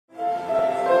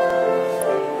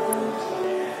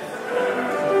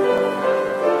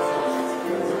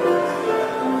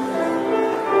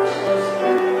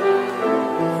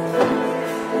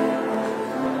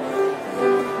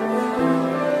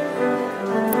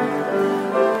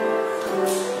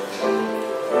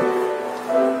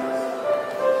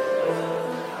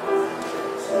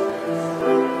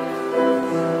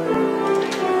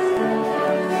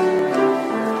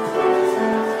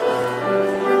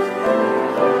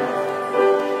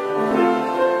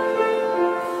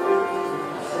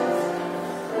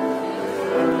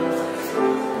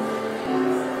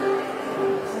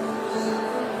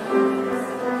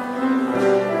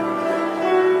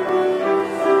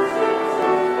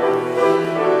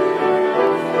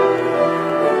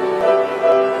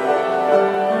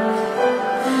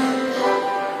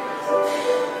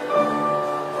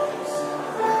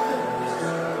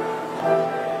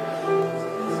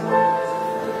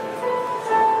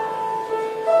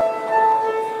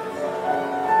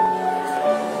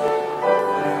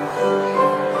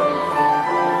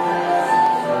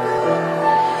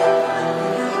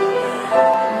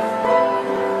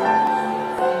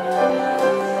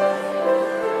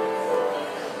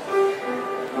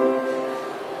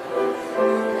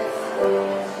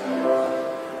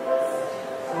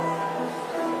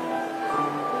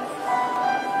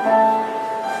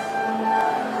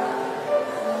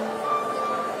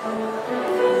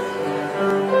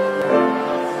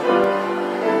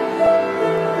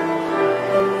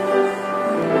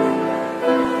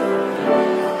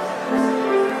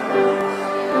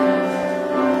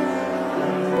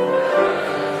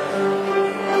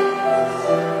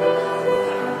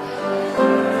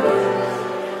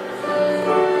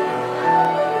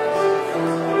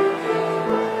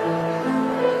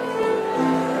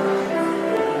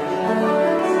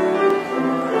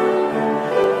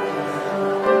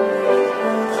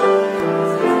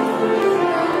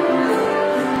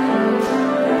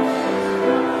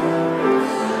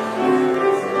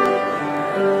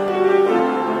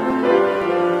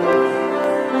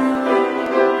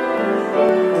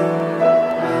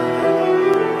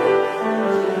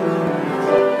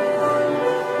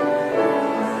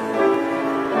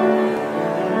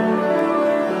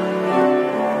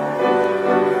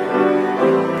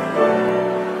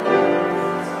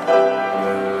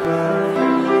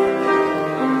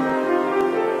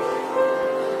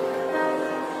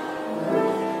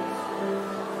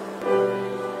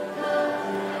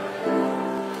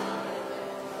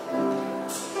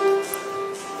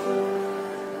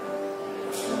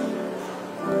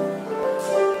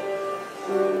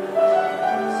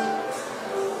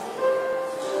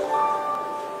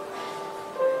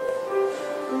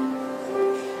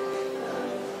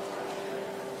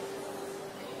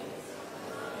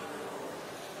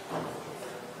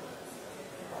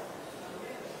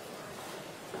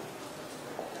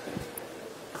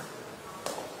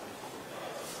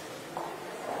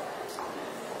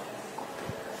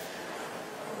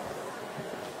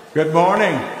Good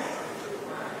morning.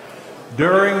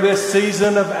 During this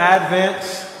season of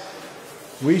Advent,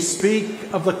 we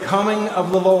speak of the coming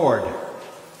of the Lord.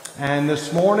 And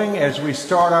this morning, as we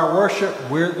start our worship,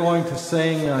 we're going to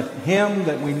sing a hymn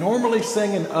that we normally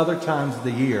sing in other times of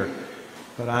the year.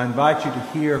 But I invite you to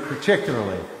hear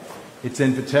particularly its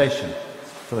invitation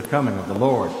for the coming of the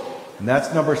Lord. And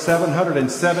that's number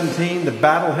 717, the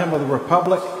Battle Hymn of the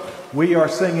Republic. We are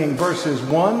singing verses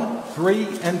 1,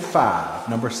 3, and 5.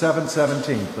 Number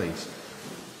 717, please.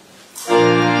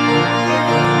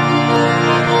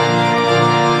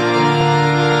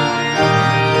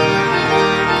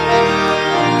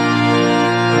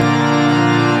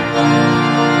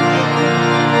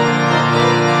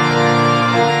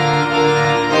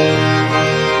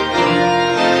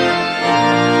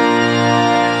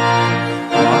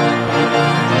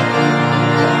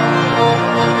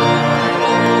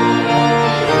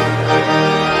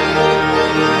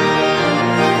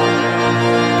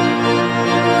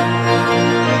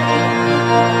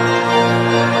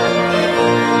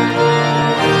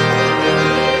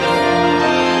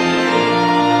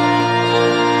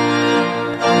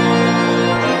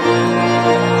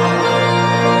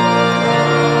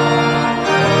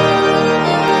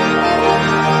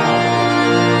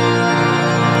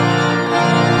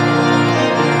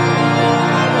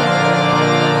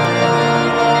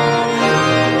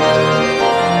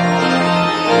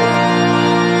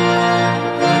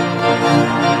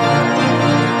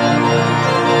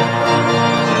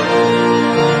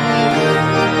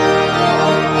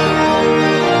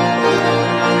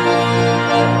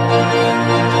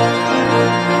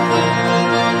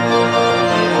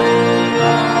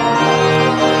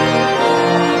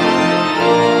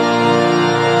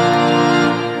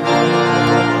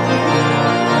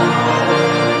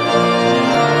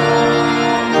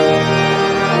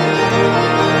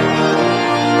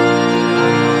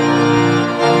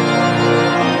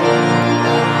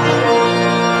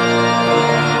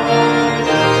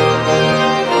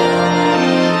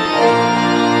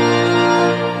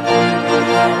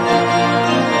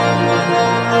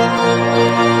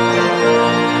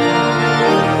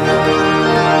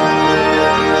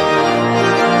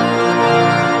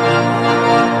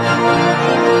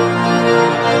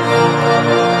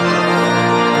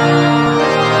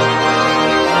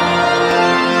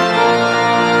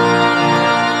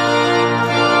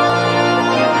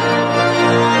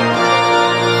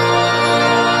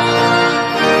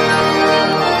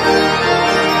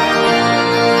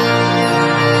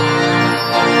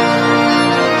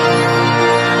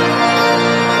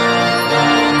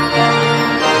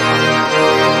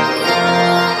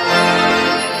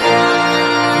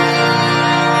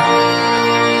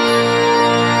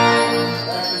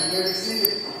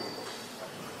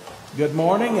 Good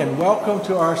morning and welcome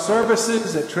to our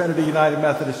services at Trinity United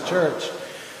Methodist Church.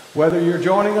 Whether you're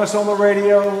joining us on the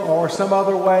radio or some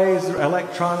other ways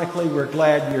electronically, we're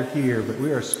glad you're here. But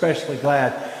we are especially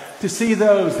glad to see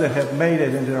those that have made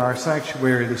it into our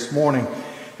sanctuary this morning.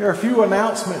 There are a few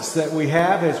announcements that we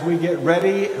have as we get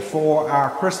ready for our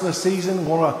Christmas season.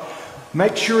 We want to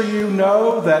make sure you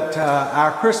know that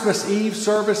our Christmas Eve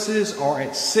services are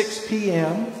at 6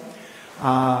 p.m.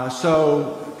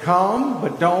 So come,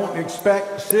 but don't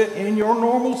expect to sit in your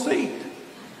normal seat.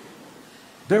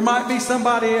 There might be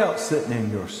somebody else sitting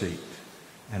in your seat.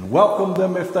 And welcome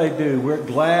them if they do. We're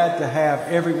glad to have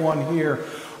everyone here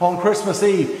on Christmas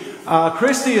Eve.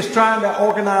 Christy is trying to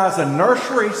organize a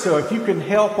nursery, so if you can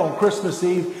help on Christmas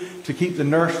Eve to keep the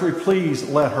nursery, please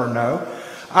let her know.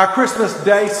 Our Christmas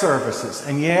Day services.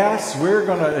 And yes,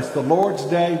 it's the Lord's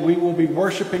Day. We will be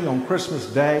worshiping on Christmas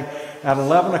Day at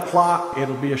 11 o'clock.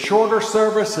 It'll be a shorter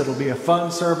service. It'll be a fun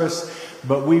service.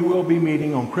 But we will be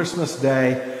meeting on Christmas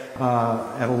Day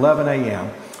at 11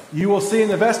 a.m. You will see in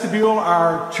the vestibule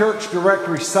our church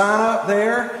directory sign up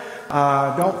there.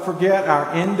 Don't forget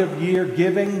our end of year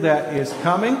giving that is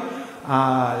coming.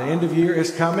 The end of year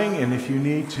is coming. And if you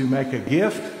need to make a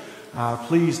gift,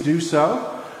 please do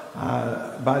so.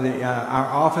 Our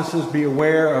offices, be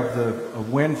aware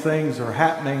of when things are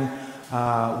happening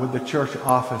with the church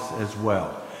office as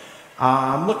well.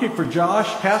 I'm looking for Josh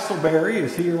Castleberry.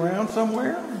 Is he around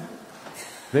somewhere?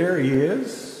 There he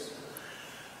is.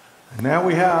 And now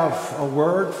we have a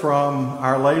word from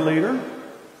our lay leader,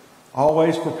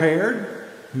 always prepared,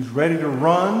 who's ready to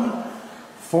run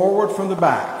forward from the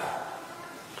back.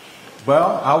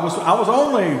 Well, I was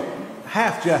only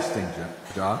half jesting,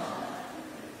 Josh.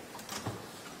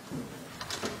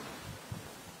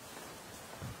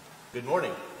 Good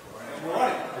morning. Good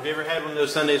morning. Have you ever had one of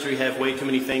those Sundays where you have way too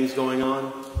many things going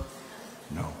on?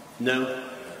 No. No?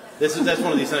 That's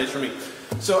one of these Sundays for me.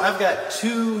 So I've got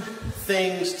two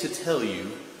things to tell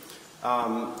you.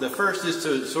 The first is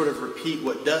to sort of repeat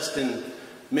what Dustin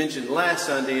mentioned last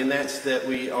Sunday, and that's that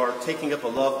we are taking up a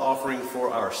love offering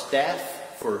for our staff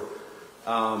for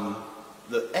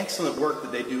the excellent work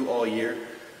that they do all year.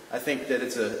 I think that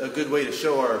it's a good way to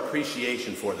show our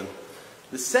appreciation for them.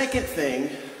 The second thing,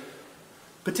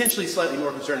 potentially slightly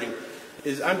more concerning,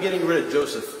 is I'm getting rid of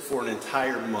Joseph for an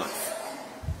entire month.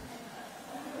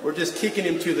 We're just kicking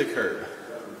him to the curb.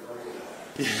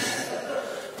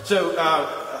 So,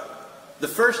 the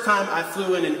first time I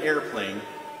flew in an airplane,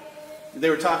 they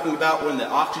were talking about when the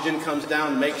oxygen comes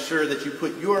down, make sure that you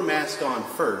put your mask on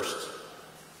first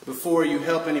before you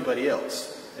help anybody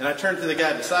else. And I turned to the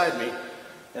guy beside me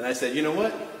and I said, you know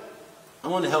what? I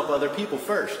want to help other people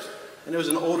first. And it was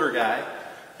an older guy.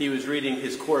 He was reading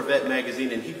his Corvette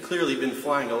magazine, and he'd clearly been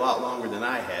flying a lot longer than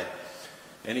I had.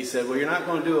 And he said, well, you're not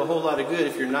going to do a whole lot of good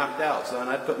if you're knocked out, son.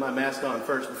 I'd put my mask on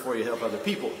first before you help other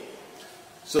people.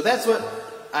 So that's what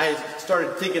I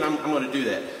started thinking, I'm going to do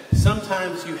that.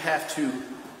 Sometimes you have to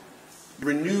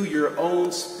renew your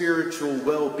own spiritual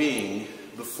well-being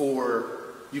before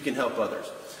you can help others.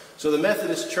 So the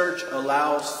Methodist Church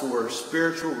allows for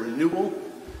spiritual renewal,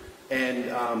 and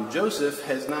Joseph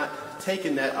has not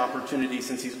taken that opportunity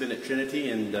since he's been at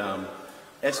Trinity, and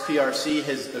SPRC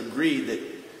has agreed that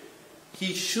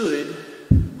he should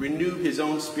renew his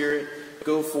own spirit,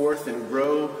 go forth and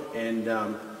grow, and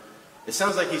it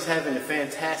sounds like he's having a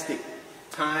fantastic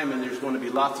time, and there's going to be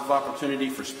lots of opportunity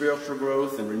for spiritual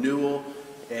growth and renewal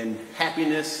and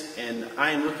happiness, and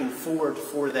I am looking forward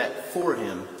for that for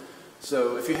him.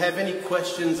 So if you have any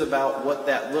questions about what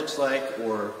that looks like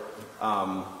or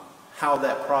how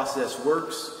that process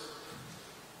works,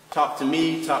 talk to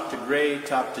me, talk to Gray,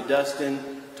 talk to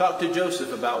Dustin, talk to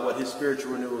Joseph about what his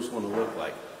spiritual renewal is going to look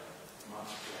like.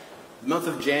 The month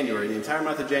of January, the entire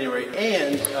month of January,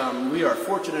 and we are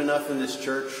fortunate enough in this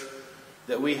church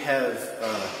that we have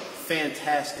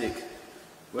fantastic,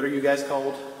 what are you guys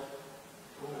called?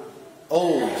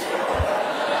 Old.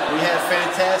 We have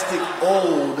fantastic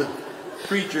old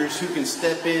preachers who can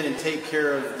step in and take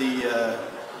care of the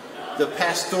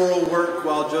pastoral work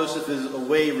while Joseph is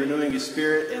away renewing his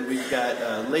spirit, and we've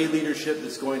got lay leadership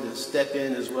that's going to step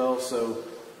in as well. So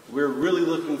we're really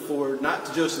looking forward, not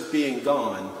to Joseph being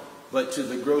gone, but to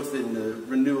the growth and the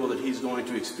renewal that he's going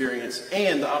to experience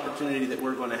and the opportunity that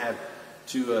we're going to have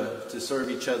to serve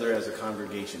each other as a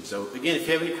congregation. So again, if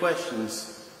you have any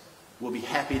questions, we'll be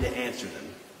happy to answer them.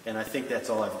 And I think that's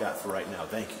all I've got for right now.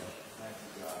 Thank you. Thank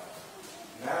you, God.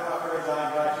 Now, my friends, I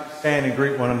invite you to stand and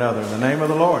greet one another in the name of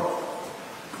the Lord.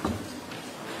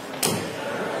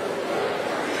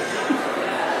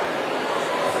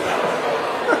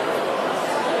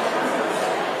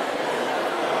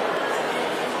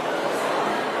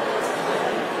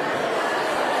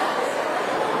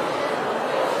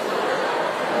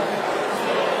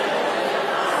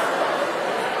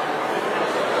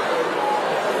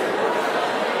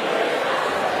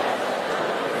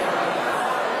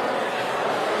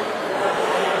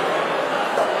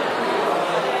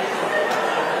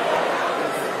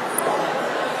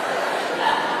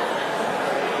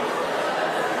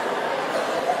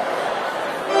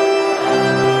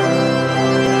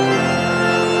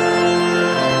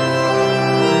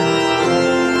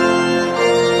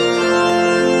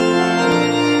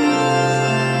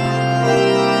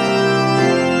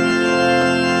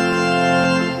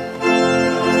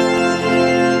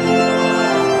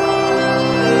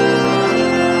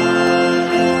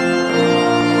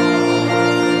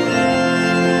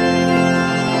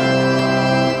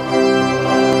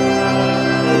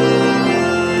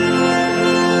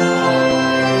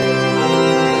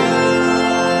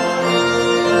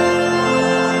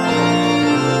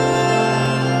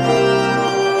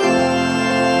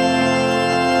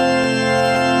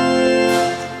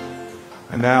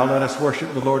 Now let us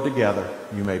worship the Lord together.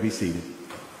 You may be seated.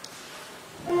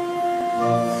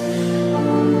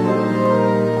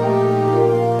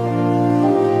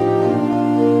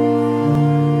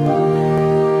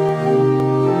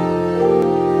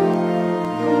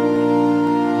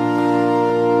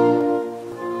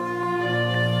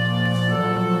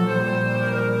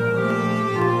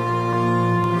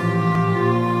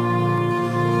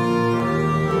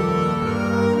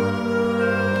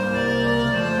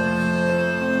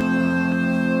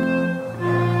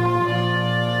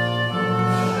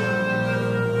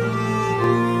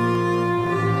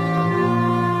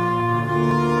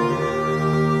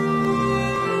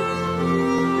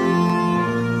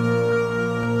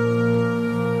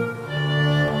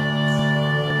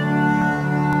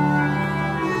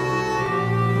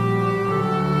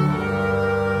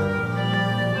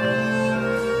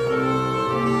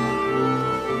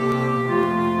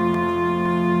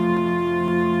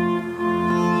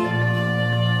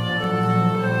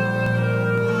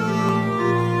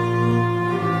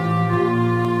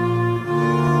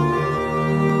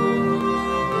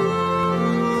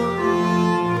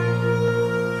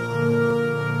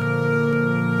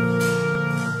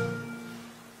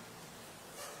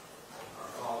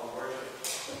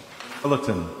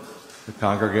 bulletin. The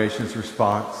congregation's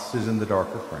response is in the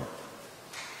darker print.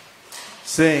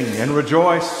 Sing and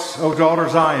rejoice, O daughter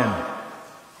Zion.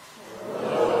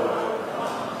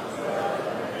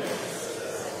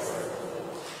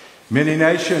 Many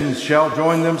nations shall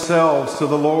join themselves to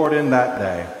the Lord in that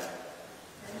day.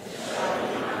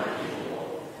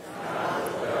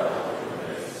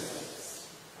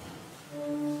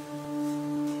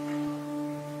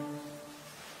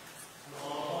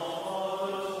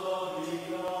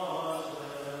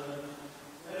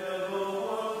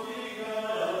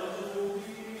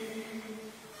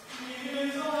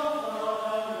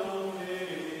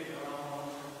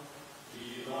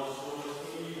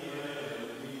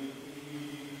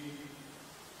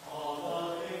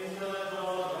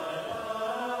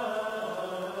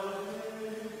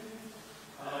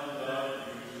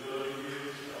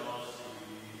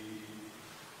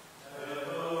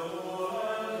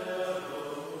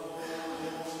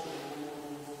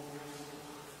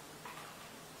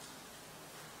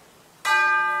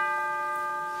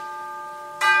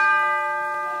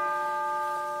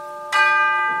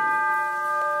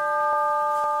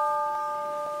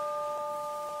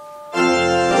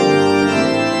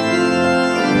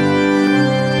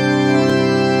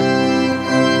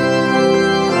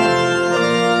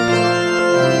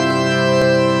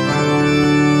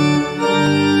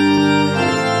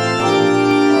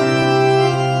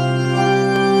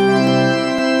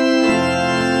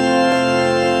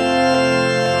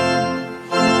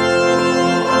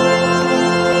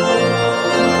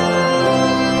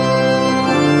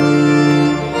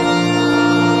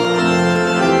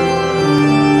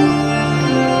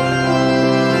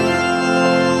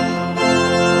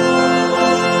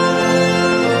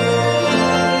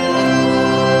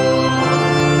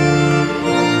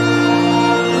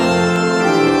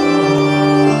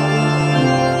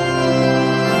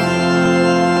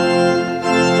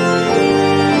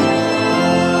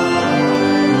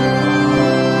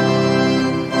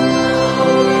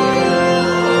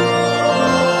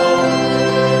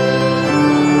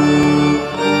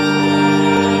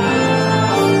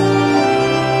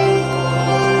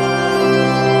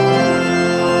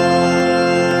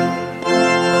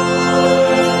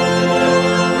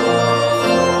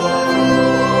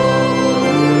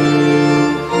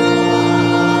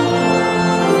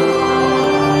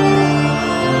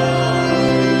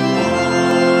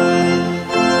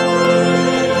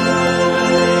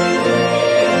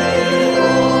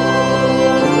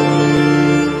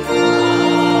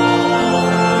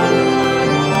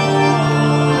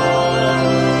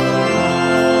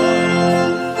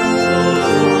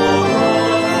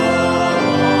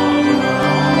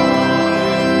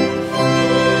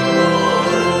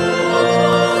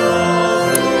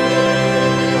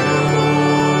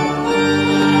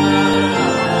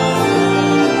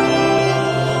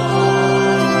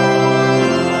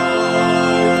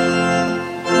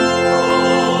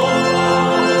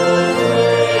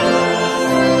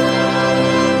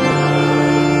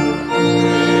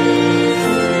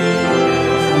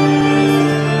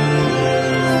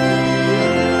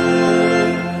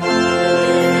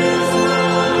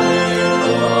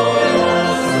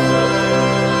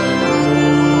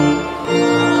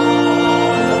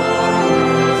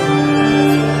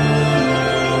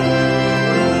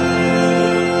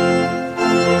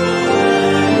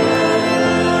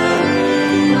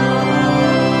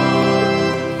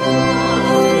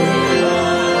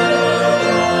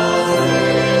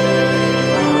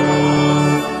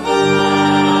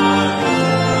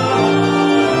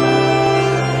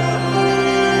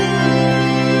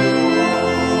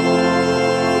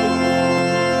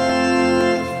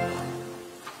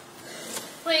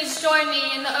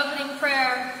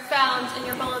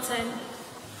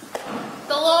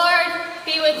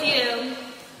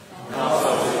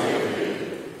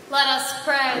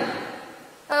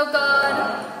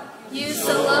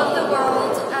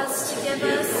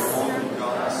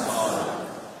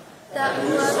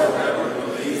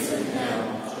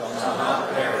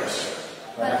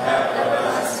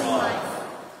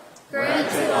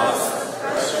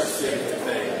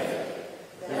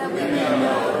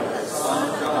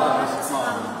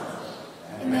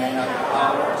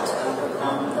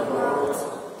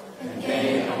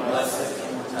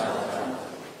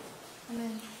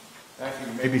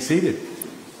 Be seated.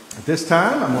 At this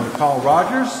time, I'm going to call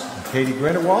Rogers and Katie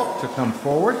Grindelwald to come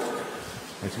forward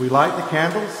as we light the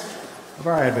candles of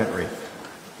our Advent wreath.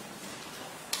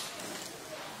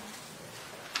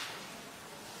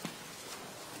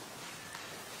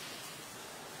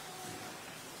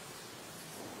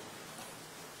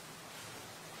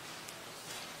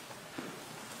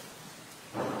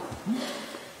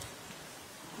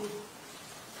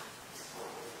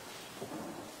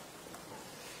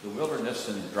 wilderness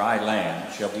and the dry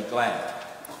land shall be glad.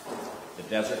 The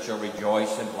desert shall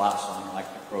rejoice and blossom like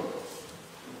the crocus.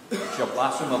 It shall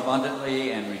blossom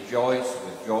abundantly and rejoice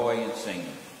with joy and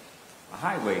singing. A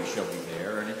highway shall be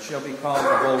there, and it shall be called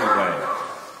the Holy Way.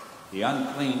 The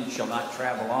unclean shall not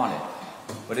travel on it,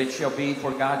 but it shall be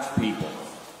for God's people.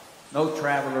 No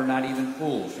traveler, not even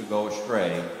fools, shall go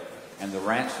astray, and the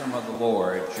ransom of the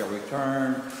Lord shall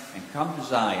return and come to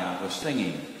Zion with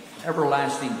singing.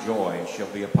 Everlasting joy shall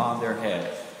be upon their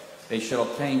heads. They shall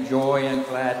obtain joy and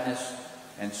gladness,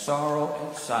 and sorrow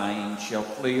and sighing shall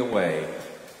flee away.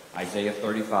 Isaiah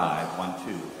 35, 1, 2,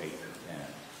 8, 10.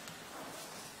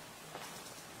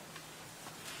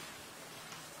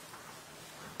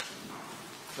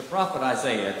 The prophet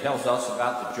Isaiah tells us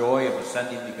about the joy of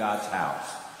ascending to God's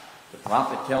house. The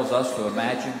prophet tells us to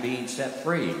imagine being set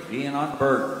free, being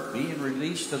unburdened, being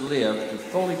released to live, to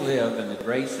fully live in the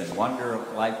grace and wonder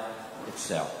of life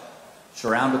itself,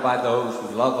 surrounded by those who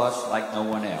love us like no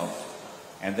one else.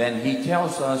 And then he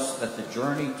tells us that the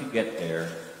journey to get there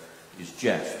is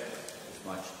just as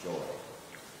much joy.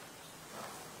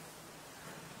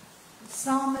 The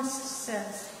psalmist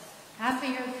says,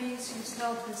 "Happy are these whose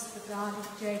help is the God of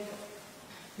Jacob,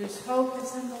 whose hope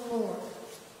is in the Lord,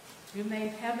 who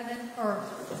made heaven and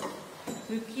earth,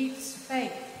 who keeps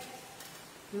faith,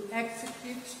 who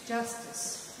executes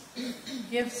justice,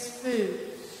 gives food,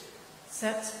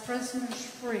 sets prisoners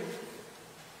free,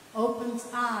 opens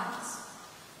eyes,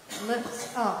 lifts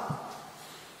up,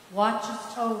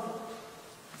 watches over,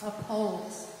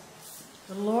 upholds.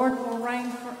 The Lord will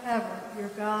reign forever, your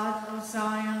God, O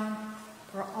Zion,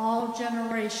 for all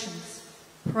generations.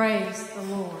 Praise the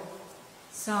Lord."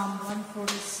 Psalm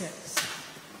 146.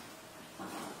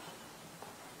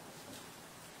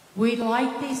 We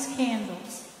light these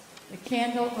candles, the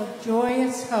candle of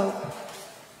joyous hope,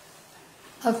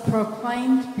 of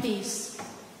proclaimed peace,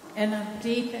 and of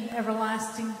deep and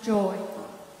everlasting joy,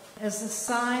 as a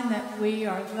sign that we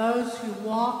are those who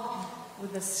walk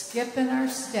with a skip in our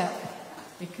step,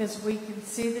 because we can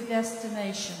see the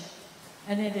destination,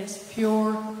 and it is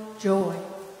pure joy.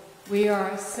 We are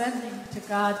ascending to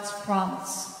God's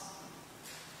promise.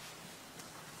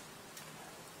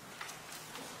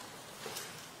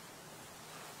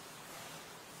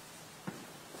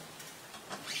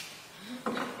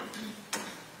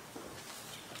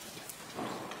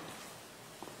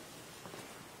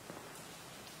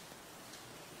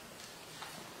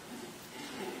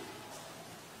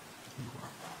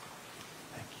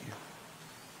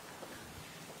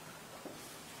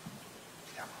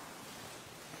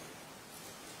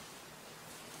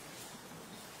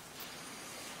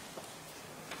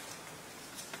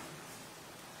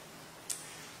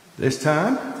 This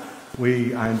time,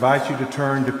 I invite you to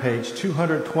turn to page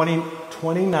 220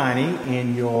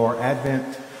 in your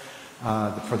Advent,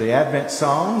 for the Advent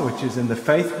song, which is in the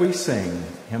Faith We Sing,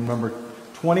 hymn number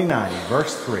 29,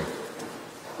 verse 3.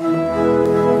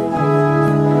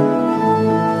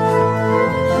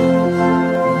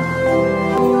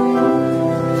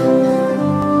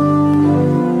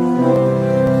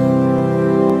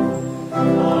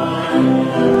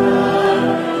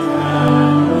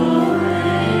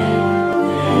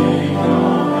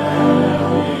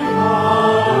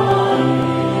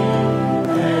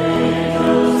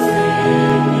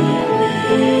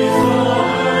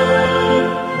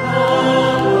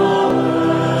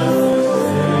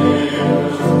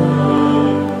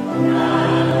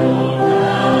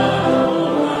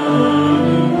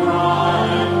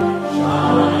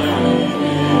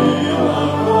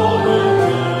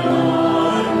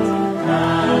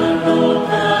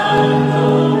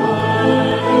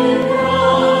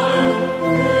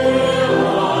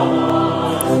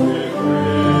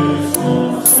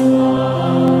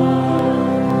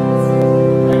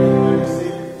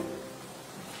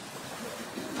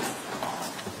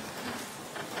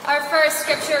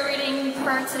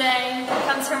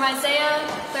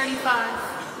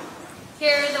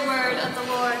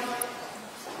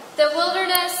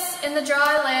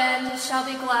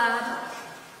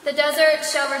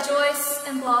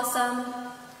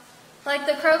 Like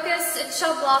the crocus, it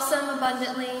shall blossom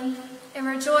abundantly, and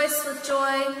rejoice with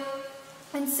joy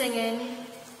and singing.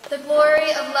 The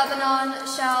glory of Lebanon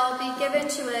shall be given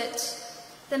to it,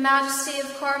 the majesty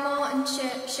of Carmel and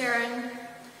Sharon.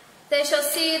 They shall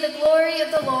see the glory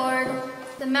of the Lord,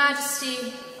 the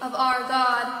majesty of our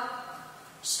God.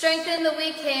 Strengthen the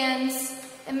weak hands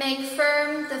and make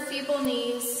firm the feeble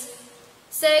knees.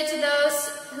 Say to those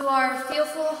who are of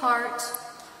fearful heart,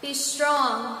 be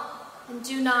strong and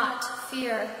do not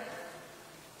fear.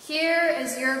 Here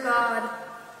is your God.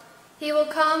 He will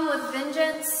come with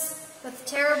vengeance, with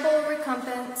terrible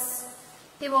recompense.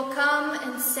 He will come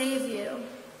and save you.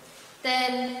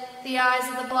 Then the eyes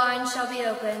of the blind shall be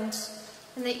opened,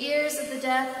 and the ears of the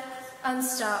deaf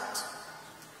unstopped.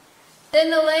 Then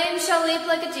the lame shall leap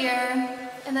like a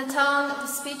deer, and the tongue of the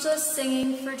speechless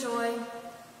singing for joy.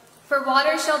 For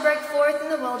water shall break forth in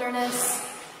the wilderness,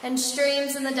 and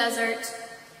streams in the desert.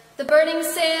 The burning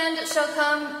sand shall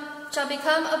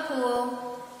become a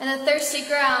pool, and the thirsty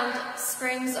ground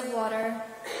springs of water.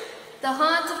 The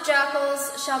haunt of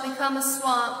jackals shall become a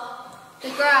swamp. The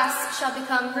grass shall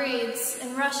become reeds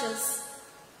and rushes.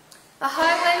 A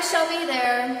highway shall be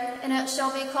there, and it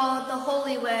shall be called the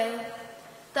Holy Way.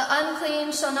 The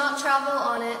unclean shall not travel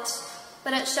on it,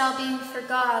 but it shall be for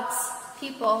God's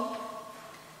people.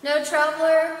 No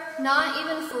traveler, not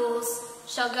even fools,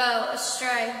 shall go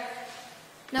astray.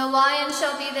 No lion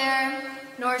shall be there,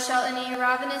 nor shall any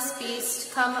ravenous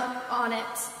beast come on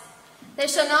it. They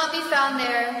shall not be found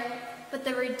there, but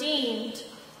the redeemed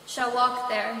shall walk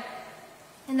there.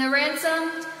 And the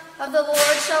ransomed of the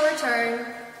Lord shall return,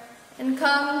 and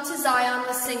come to Zion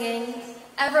with singing.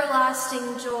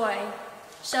 Everlasting joy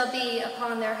shall be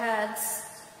upon their heads.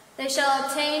 They shall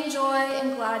obtain joy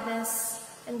and gladness,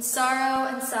 and sorrow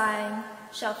and sighing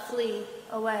shall flee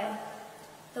away.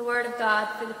 The word of God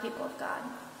for the people of God.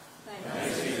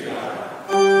 Thanks be to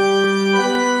God.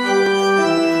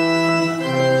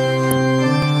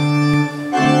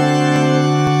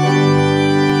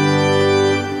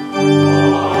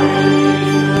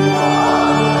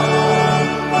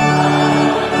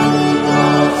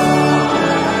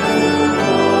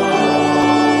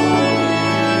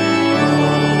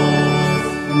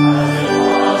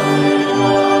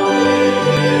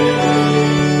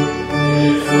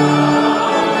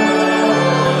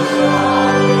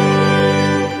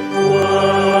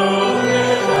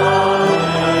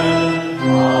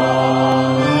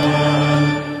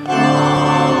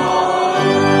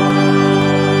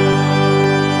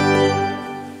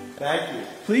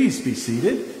 Be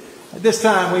seated. At this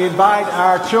time, we invite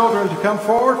our children to come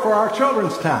forward for our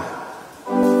children's time.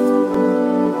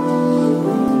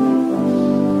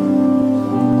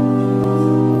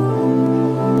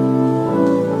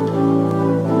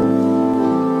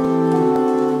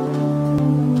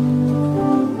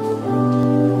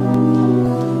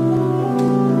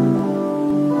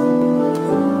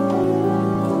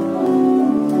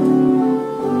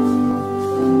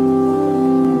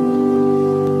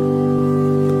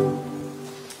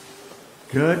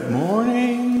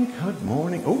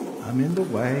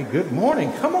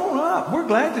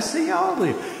 See all of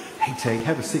you. Hey, Tate,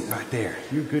 have a seat right there.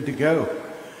 You're good to go.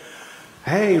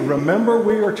 Hey, remember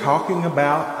we are talking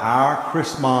about our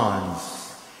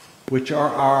Chrismons, which are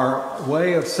our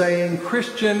way of saying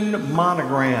Christian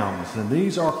monograms. And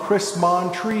these are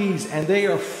Chrismon trees, and they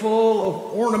are full of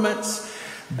ornaments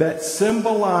that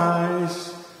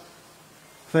symbolize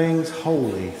things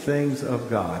holy, things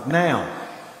of God. Now,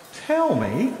 tell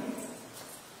me,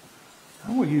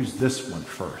 I'm going to use this one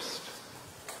first.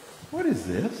 What is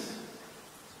this?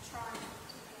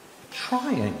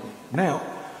 Triangle. Now,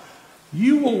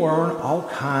 you will learn all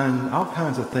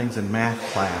kinds of things in math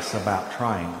class about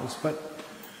triangles, but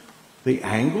the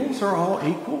angles are all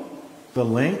equal. The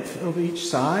length of each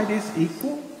side is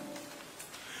equal.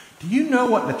 Do you know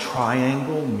what the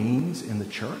triangle means in the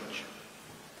church?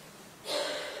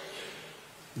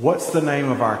 What's the name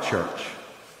of our church?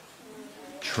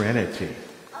 Trinity.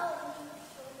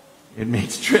 It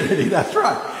means Trinity, that's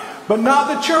right. But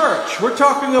not the church. We're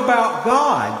talking about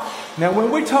God. Now,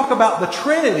 when we talk about the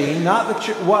Trinity, not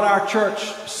what our church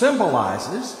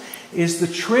symbolizes, is the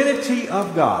Trinity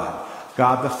of God.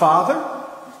 God the Father,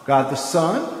 God the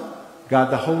Son,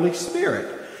 God the Holy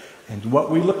Spirit. And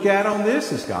what we look at on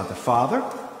this is God the Father,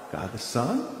 God the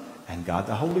Son, and God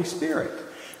the Holy Spirit.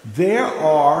 There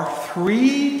are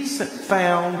threes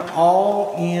found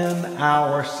all in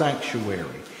our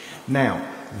sanctuary. Now,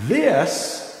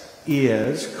 this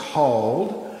is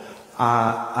called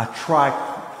a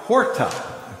triquarta,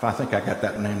 if I think I got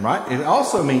that name right. It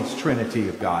also means Trinity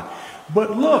of God.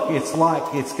 But look, it's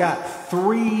like it's got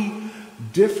three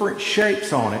different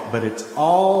shapes on it, but it's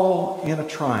all in a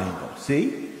triangle.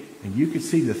 See? And you can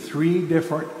see the three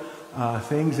different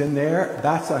things in there.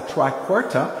 That's a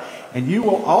triquarta. And you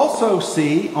will also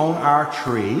see on our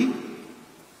tree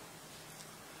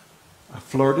a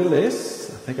fleur de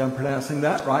lis. I think I'm pronouncing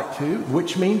that right too,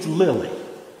 which means lily.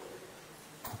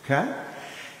 Okay?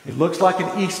 It looks like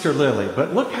an Easter lily,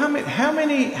 but look how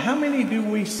many do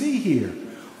we see here?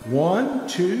 1,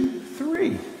 2,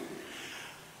 3.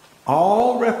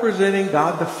 All representing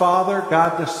God the Father,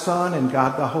 God the Son, and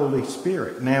God the Holy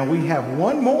Spirit. Now we have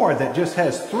one more that just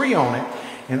has 3 on it,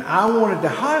 and I wanted to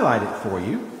highlight it for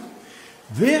you.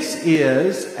 This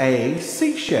is a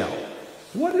seashell.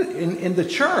 In the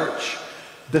church,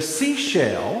 the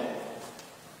seashell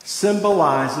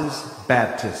symbolizes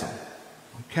baptism.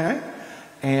 Okay?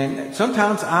 And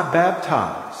sometimes I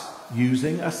baptize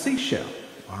using a seashell.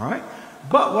 All right?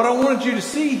 But what I wanted you to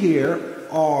see here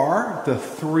are the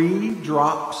 3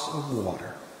 drops of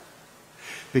water.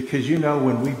 Because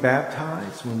when we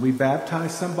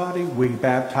baptize somebody, we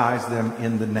baptize them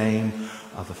in the name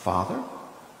of the Father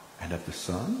and of the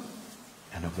Son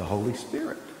and of the Holy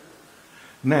Spirit.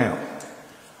 Now,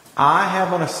 I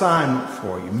have an assignment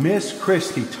for you. Miss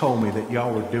Christie told me that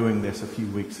y'all were doing this a few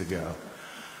weeks ago.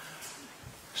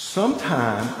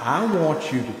 Sometime I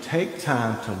want you to take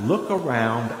time to look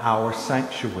around our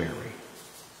sanctuary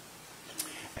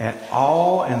at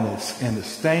all in the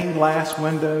stained glass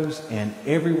windows and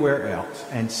everywhere else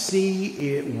and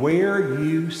see where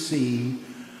you see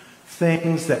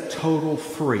things that total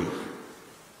 3.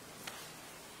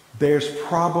 There's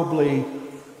probably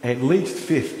at least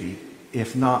 50,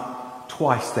 if not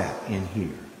twice that in here,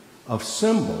 of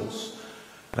symbols.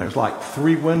 There's like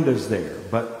 3 windows there,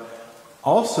 but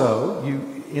also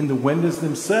in the windows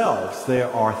themselves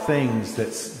there are things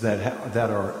that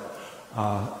are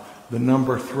the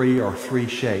number 3 or 3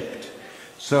 shaped.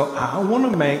 So I want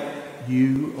to make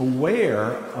you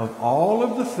aware of all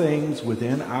of the things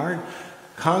within our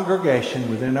congregation,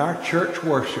 within our church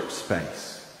worship space.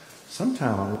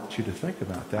 Sometime I want you to think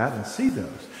about that and see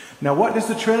those. Now, what does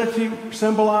the Trinity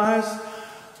symbolize?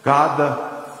 God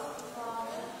the.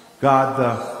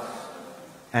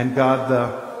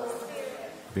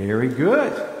 Very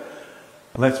good.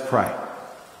 Let's pray.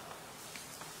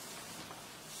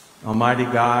 Almighty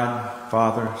God,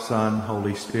 Father, Son,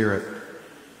 Holy Spirit,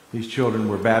 these children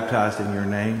were baptized in your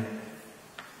name.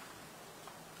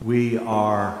 We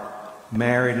are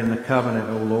married in the covenant,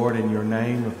 O Lord, in your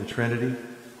name of the Trinity.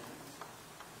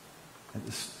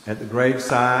 At the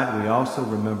graveside, we also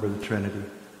remember the Trinity.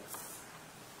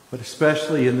 But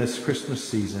especially in this Christmas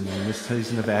season, in this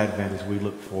season of Advent, as we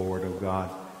look forward, O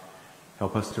God,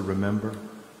 help us to remember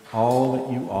all that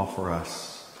you offer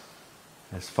us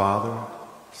as Father,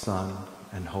 Son,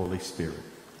 and Holy Spirit.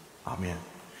 Amen.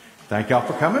 Thank y'all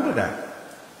for coming today.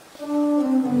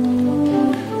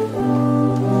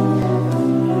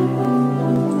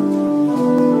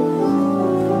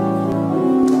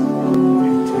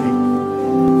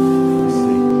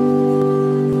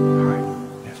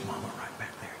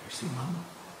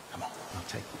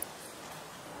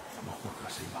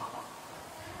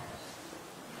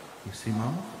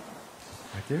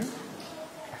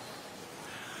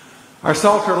 Our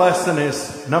Psalter lesson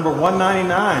is number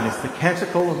 199. It's the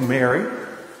Canticle of Mary.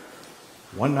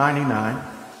 199.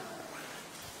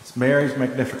 It's Mary's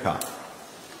Magnificat.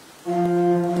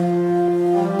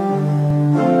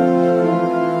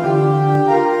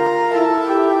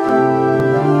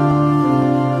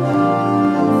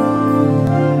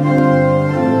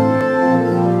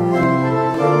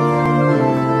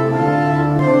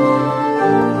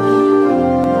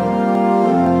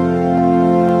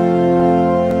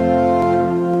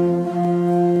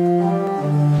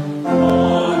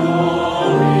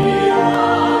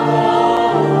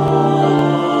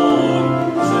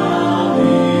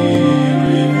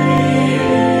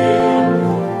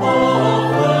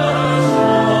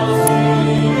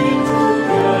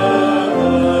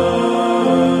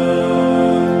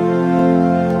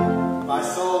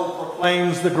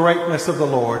 The greatness of the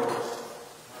Lord.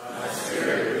 My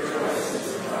spirit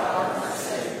rejoices in God, my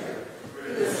Savior,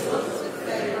 who has looked with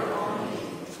favor on me,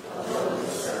 a lowly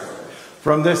servant.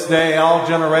 From this day all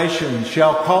generations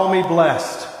shall call me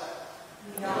blessed.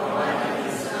 The Almighty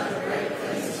has done great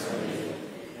things for me,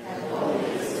 and holy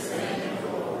is the name of the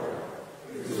Lord,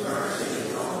 whose mercy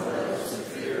is on those who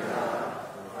fear God,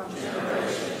 from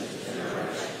generation to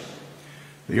generation.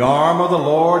 The arm of the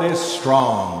Lord is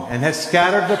strong, and has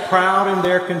scattered the proud in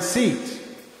their conceit.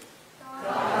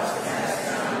 God has cast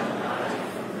down the mighty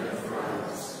from their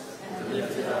thrones, and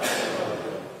lifted up the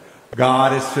lowly.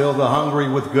 God has filled the hungry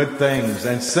with good things,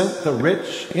 and sent the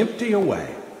rich empty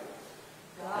away.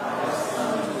 God has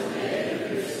come to the aid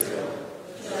of Israel,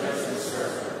 to judge the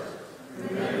servant,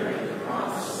 remembering the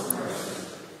promise of mercy,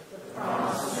 the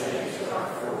promise made to our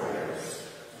forebears,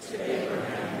 to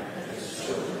Abraham and his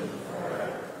children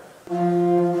forever.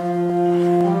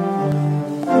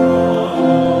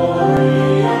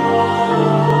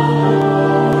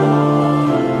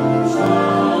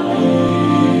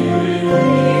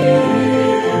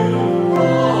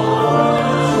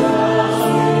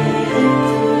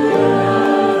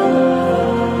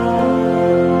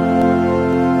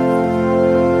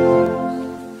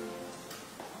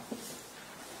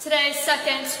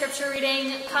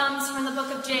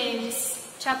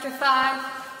 chapter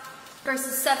 5,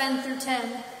 verses 7 through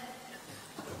 10.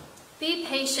 Be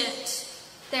patient,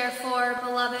 therefore,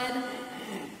 beloved,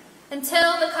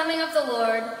 until the coming of the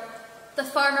Lord. The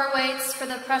farmer waits for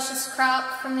the precious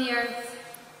crop from the earth,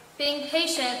 being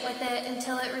patient with it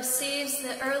until it receives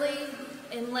the early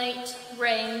and late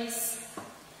rains.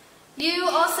 You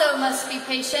also must be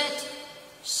patient.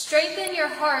 Strengthen your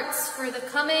hearts, for the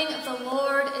coming of the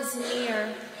Lord is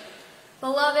near.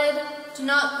 Beloved, do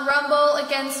not grumble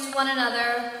against one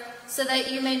another, so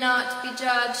that you may not be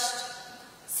judged.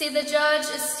 See, the judge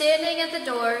is standing at the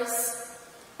doors.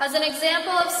 As an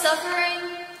example of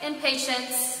suffering and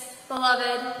patience,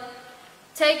 beloved,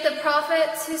 take the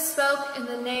prophets who spoke in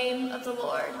the name of the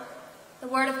Lord. The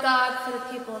word of God for the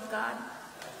people of God.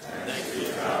 Thanks be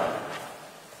to God.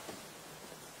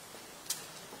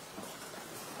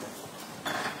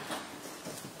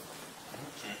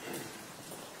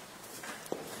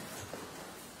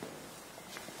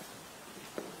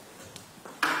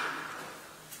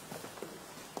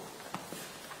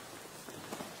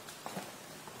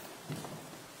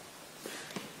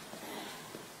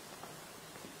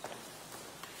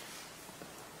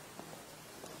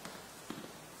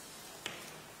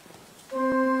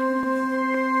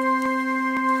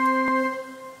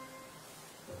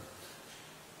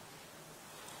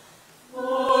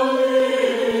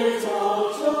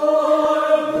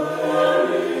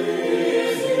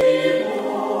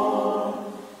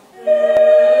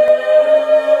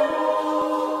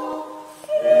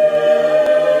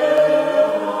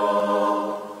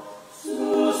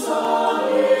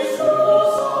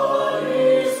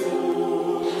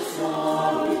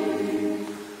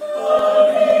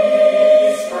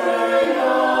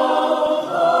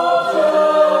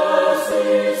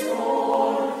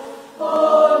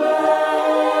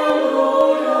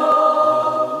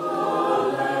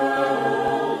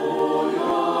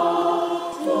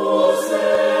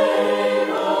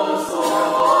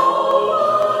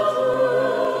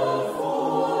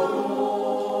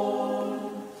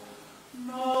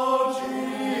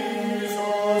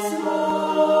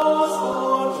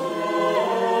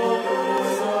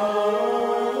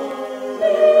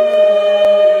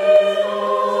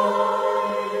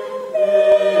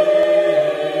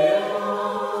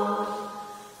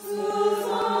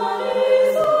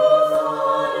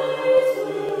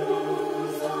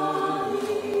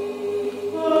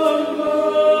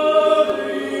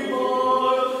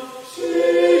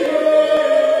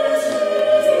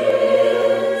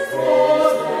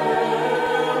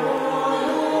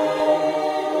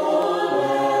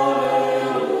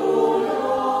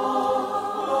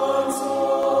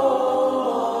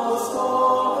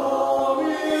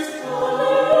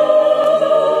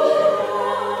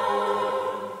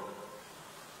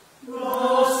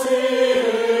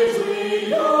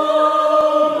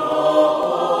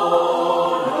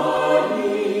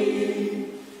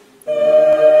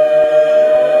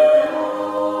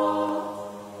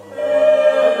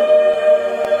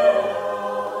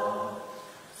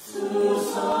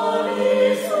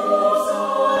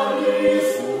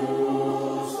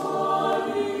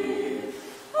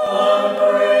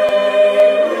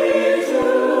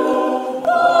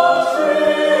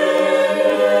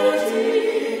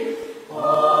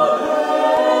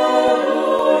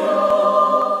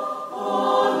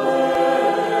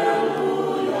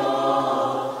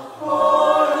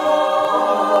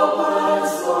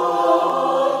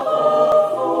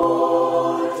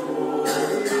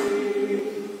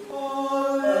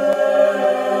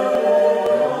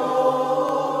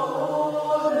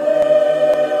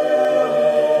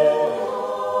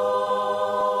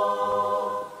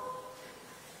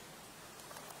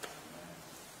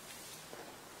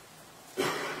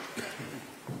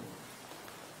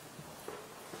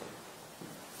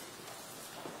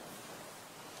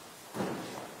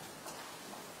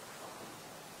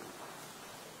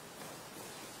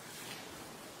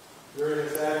 During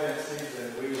this Advent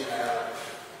season, we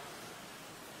have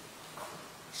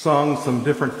sung some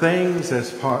different things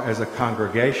as a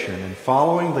congregation. And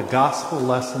following the gospel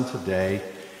lesson today,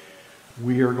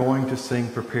 we are going to sing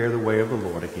Prepare the Way of the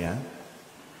Lord again.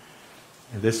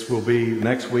 And this will be,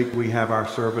 next week we have our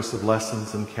service of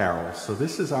lessons and carols. So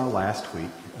this is our last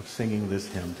week of singing this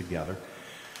hymn together.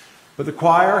 But the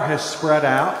choir has spread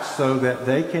out so that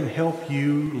they can help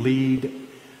you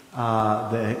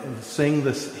sing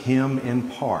this hymn in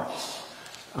parts.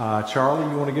 Charlie,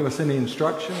 you want to give us any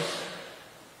instructions?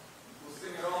 We'll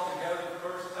sing it all together the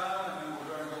first time, and then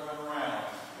we're going to go around.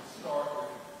 We'll start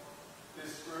with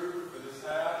this group for this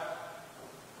half,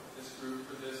 this group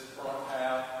for this front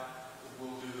half. We'll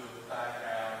do the back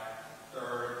half,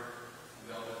 third, and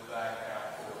they'll do the back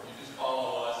half fourth. You just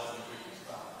follow us and we can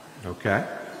stop. okay?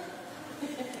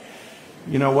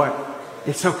 You know what?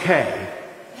 It's okay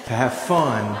to have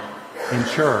fun in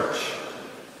church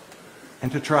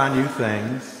and to try new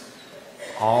things.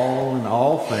 All in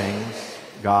all things,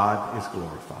 God is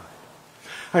glorified.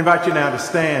 I invite you now to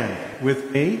stand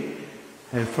with me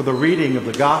and for the reading of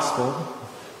the gospel,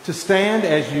 to stand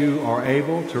as you are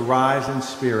able, to rise in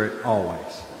spirit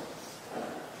always.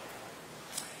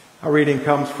 Our reading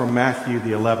comes from Matthew,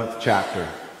 the 11th chapter,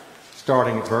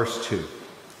 starting at verse 2.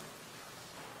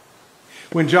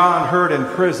 When John heard in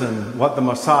prison what the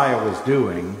Messiah was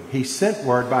doing, he sent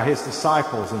word by his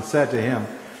disciples and said to him,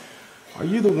 "Are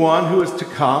you the one who is to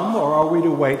come, or are we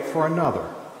to wait for another?"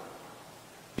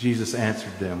 Jesus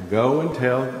answered them, "Go and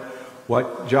tell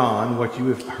what you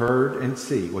have heard and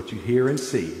see, what you hear and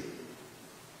see.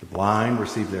 The blind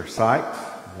receive their sight,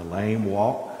 the lame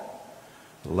walk,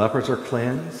 the lepers are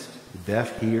cleansed, the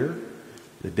deaf hear,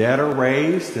 the dead are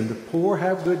raised, and the poor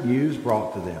have good news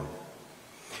brought to them.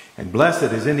 And blessed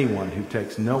is anyone who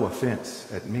takes no offense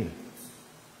at me."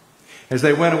 As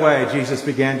they went away, Jesus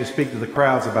began to speak to the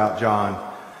crowds about John.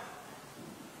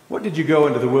 "What did you go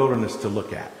into the wilderness to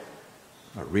look at?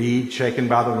 A reed shaken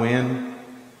by the wind?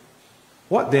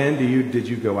 What then did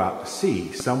you go out to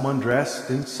see? Someone dressed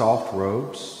in soft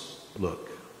robes? Look,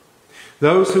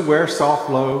 those who wear soft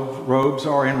robes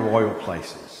are in royal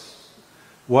places.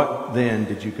 What then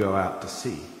did you go out to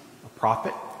see? A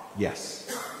prophet? Yes.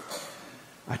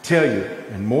 I tell you,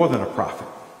 and more than a prophet,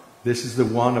 this is the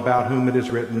one about whom it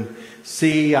is written,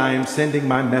 'See, I am sending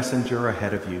my messenger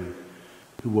ahead of you,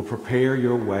 who will prepare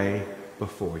your way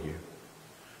before you.'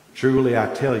 Truly, I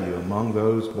tell you, among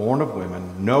those born of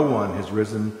women, no one has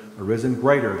arisen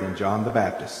greater than John the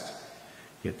Baptist.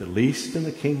 Yet the least in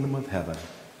the kingdom of heaven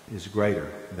is greater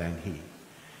than he."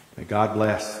 May God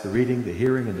bless the reading, the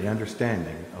hearing, and the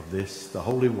understanding of this, the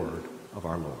holy word of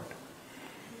our Lord.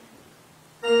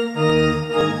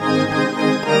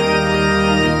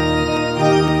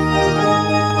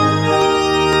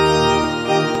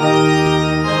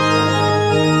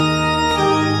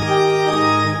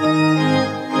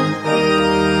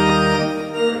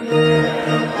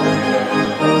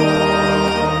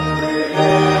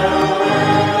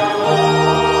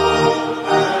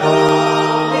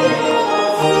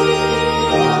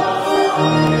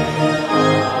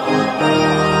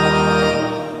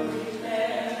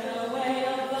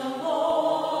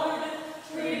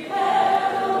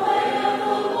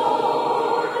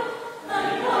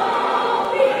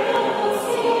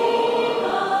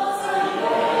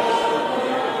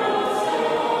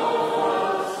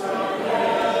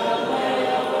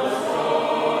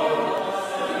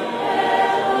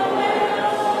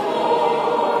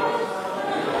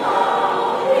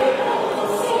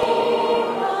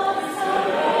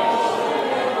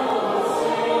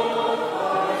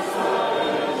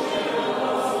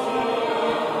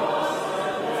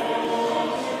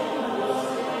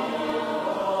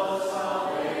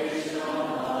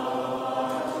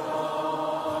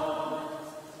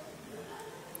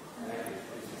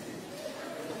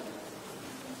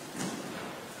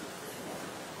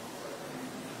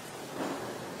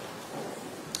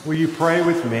 Will you pray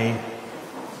with me?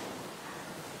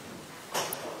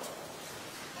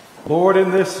 Lord,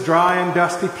 in this dry and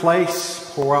dusty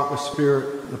place, pour out the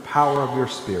Spirit, the power of your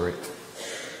Spirit,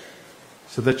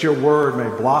 so that your word may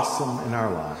blossom in our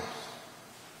lives.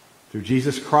 Through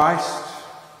Jesus Christ,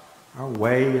 our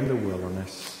way in the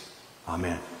wilderness.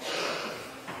 Amen.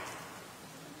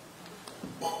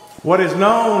 What is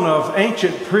known of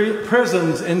ancient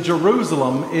prisons in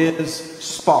Jerusalem is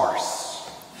sparse.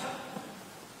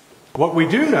 What we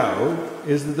do know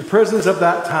is that the prisons of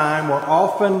that time were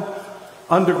often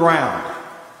underground,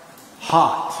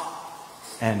 hot,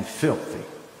 and filthy.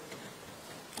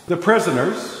 The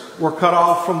prisoners were cut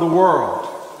off from the world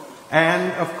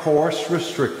and, of course,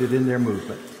 restricted in their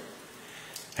movement.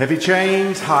 Heavy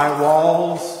chains, high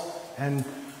walls, and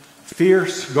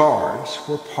fierce guards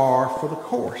were par for the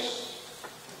course.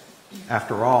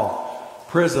 After all,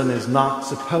 prison is not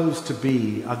supposed to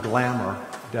be a glamour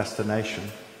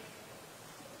destination.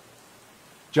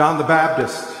 John the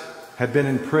Baptist had been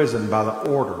in prison by the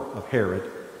order of Herod.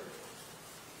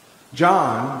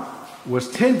 John was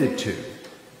tended to,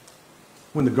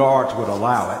 when the guards would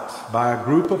allow it, by a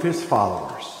group of his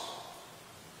followers.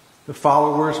 The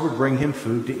followers would bring him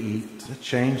food to eat, a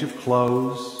change of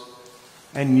clothes,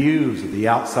 and news of the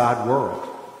outside world.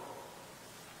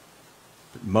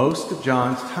 But most of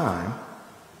John's time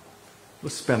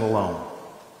was spent alone.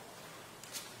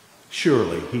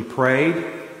 Surely he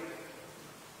prayed,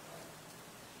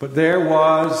 but there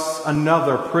was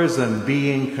another prison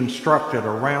being constructed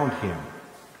around him.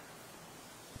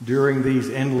 during these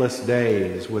endless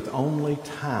days with only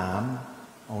time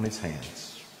on his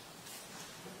hands.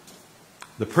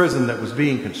 The prison that was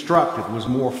being constructed was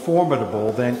more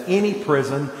formidable than any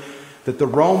prison that the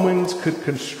Romans could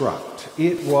construct.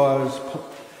 It was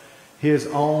his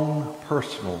own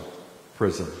personal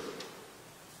prison,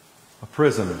 a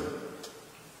prison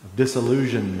of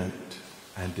disillusionment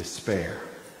and despair.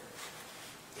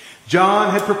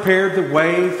 John had prepared the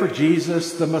way for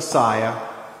Jesus, the Messiah,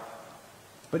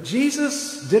 but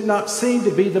Jesus did not seem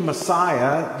to be the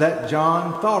Messiah that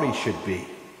John thought he should be.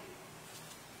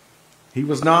 He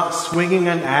was not swinging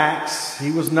an axe.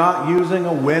 He was not using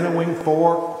a winnowing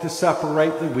fork to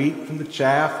separate the wheat from the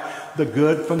chaff, the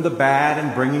good from the bad,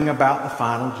 and bringing about the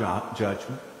final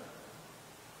judgment.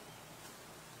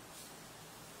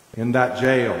 In that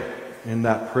jail, in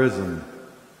that prison,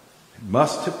 it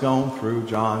must have gone through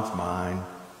John's mind,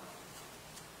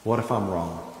 what if I'm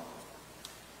wrong?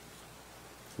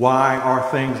 Why are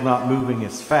things not moving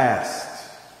as fast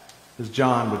as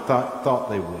John would thought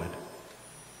they would?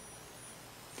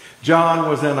 John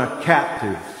was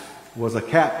a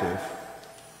captive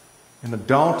in a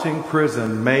daunting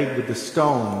prison made with the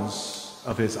stones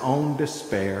of his own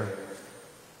despair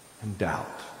and doubt.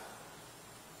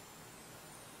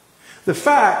 The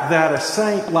fact that a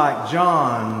saint like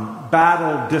John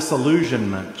battled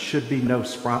disillusionment should be no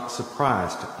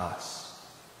surprise to us.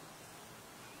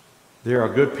 There are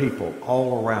good people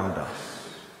all around us,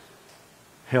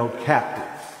 held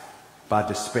captive by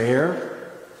despair,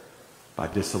 by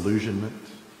disillusionment,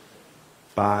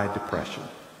 by depression.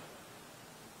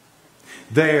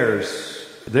 Their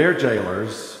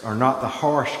jailers are not the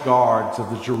harsh guards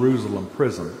of the Jerusalem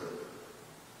prison.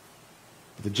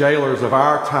 The jailers of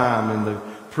our time in the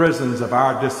prisons of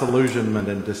our disillusionment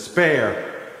and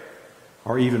despair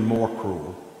are even more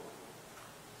cruel.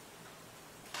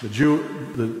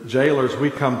 The jailers we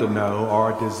come to know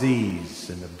are disease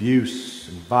and abuse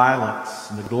and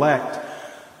violence, neglect,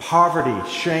 poverty,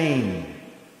 shame,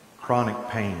 chronic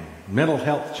pain, mental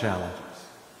health challenges,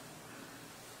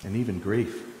 and even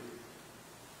grief.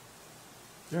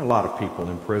 There are a lot of people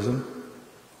in prison,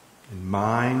 in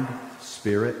mind,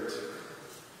 spirit,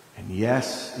 and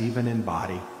yes, even in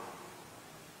body,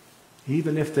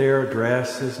 even if their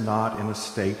address is not in a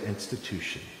state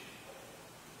institution.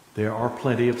 There are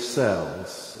plenty of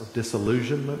cells of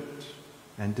disillusionment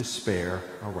and despair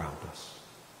around us.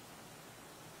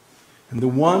 And the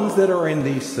ones that are in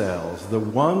these cells, the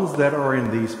ones that are in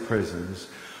these prisons,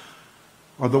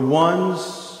 are the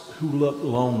ones who look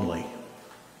lonely,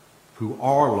 who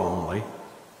are lonely,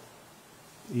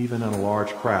 even in a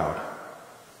large crowd.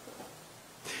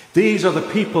 These are the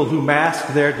people who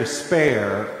mask their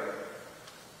despair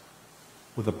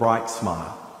with a bright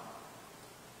smile.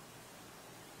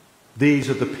 These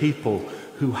are the people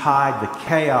who hide the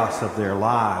chaos of their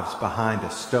lives behind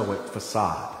a stoic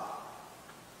facade.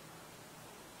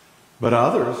 But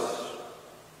others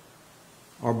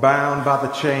are bound by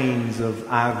the chains of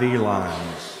IV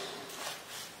lines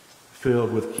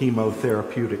filled with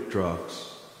chemotherapeutic drugs.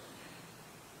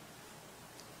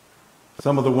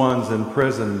 Some of the ones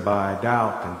imprisoned by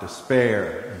doubt and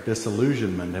despair and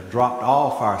disillusionment have dropped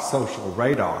off our social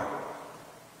radar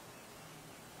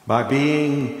by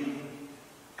being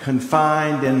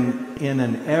confined in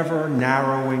an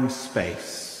ever-narrowing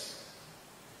space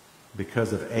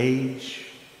because of age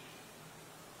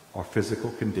or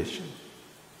physical condition.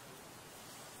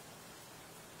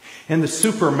 In the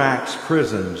supermax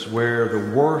prisons where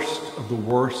the worst of the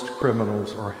worst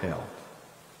criminals are held,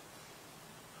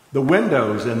 the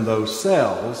windows in those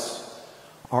cells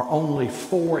are only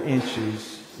 4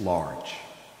 inches large.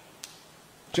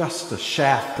 Just a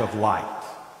shaft of light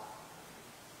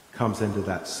comes into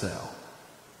that cell.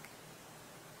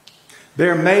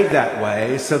 They're made that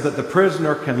way so that the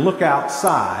prisoner can look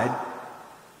outside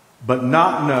but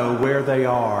not know where they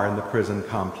are in the prison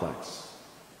complex.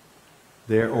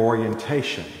 Their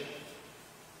orientation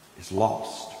is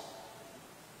lost.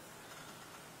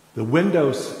 The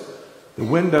windows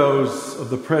of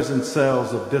the prison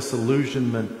cells of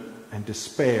disillusionment and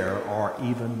despair are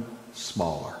even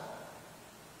smaller.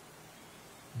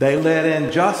 They let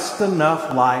in just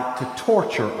enough light to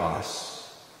torture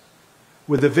us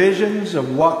with the visions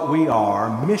of what we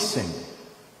are missing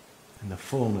in the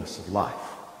fullness of life.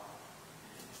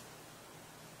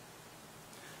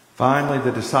 Finally,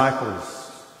 the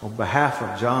disciples, on behalf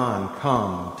of John,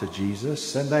 come to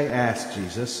Jesus and they ask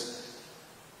Jesus,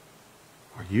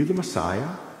 "Are you the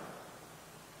Messiah?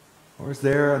 Or is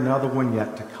there another one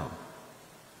yet to come?"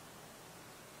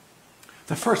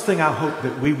 The first thing I hope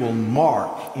that we will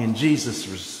mark in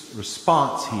Jesus'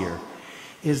 response here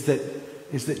is that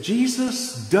is that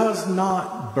Jesus does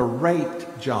not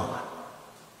berate John.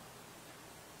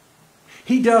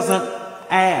 He doesn't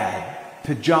add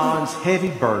to John's heavy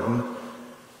burden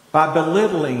by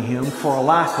belittling him for a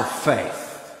lack of faith.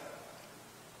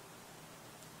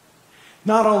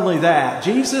 Not only that,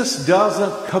 Jesus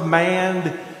doesn't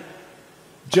command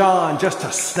John just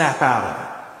to snap out of it.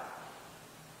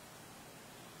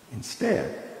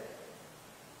 Instead,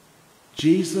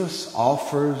 Jesus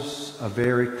offers a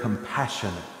very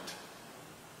compassionate,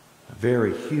 a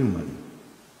very human,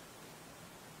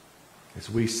 as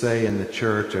we say in the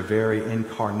church, a very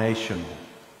incarnational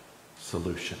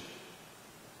solution.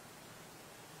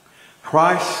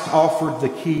 Christ offered the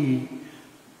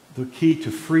key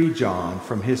to free John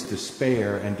from his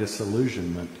despair and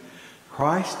disillusionment.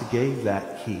 Christ gave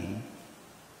that key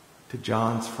to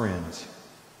John's friends.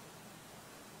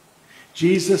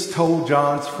 Jesus told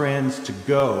John's friends to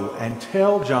go and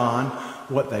tell John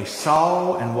what they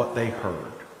saw and what they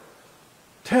heard.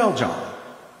 Tell John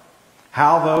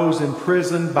how those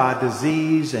imprisoned by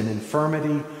disease and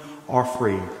infirmity are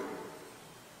freed.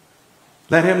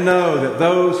 Let him know that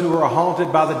those who are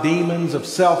haunted by the demons of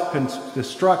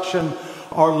self-destruction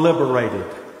are liberated.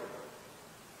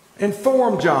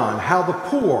 Inform John how the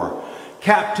poor,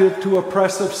 captive to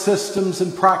oppressive systems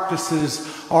and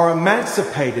practices, are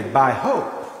emancipated by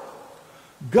hope.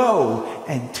 Go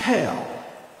and tell,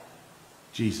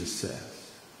 Jesus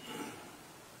says.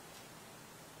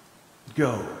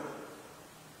 Go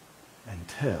and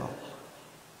tell.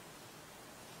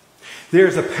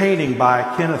 There's a painting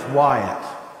by Kenneth Wyatt.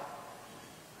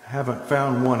 I haven't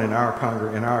found one in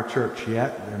our church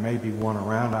yet. There may be one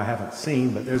around I haven't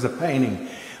seen, but there's a painting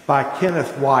by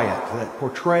Kenneth Wyatt that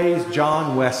portrays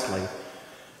John Wesley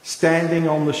standing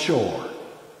on the shore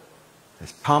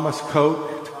as Thomas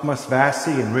Coke, Thomas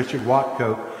Vassie, and Richard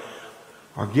Watcoke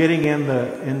are getting in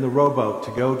the rowboat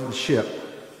to go to the ship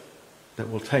that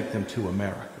will take them to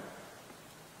America.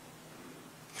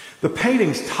 The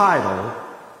painting's title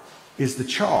is The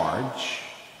Charge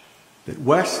that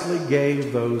Wesley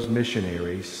gave those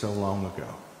missionaries so long ago.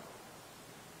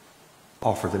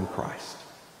 Offer them Christ.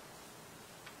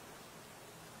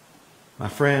 My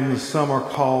friends, some are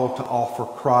called to offer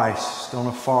Christ on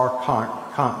a far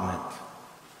continent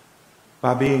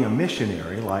by being a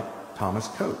missionary like Thomas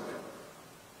Coke.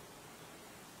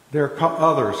 There are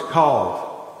others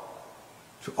called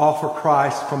to offer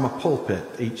Christ from a pulpit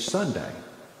each Sunday,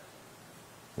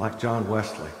 like John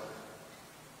Wesley.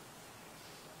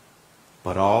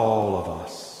 But all of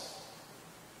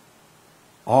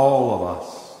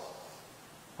us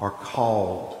are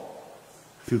called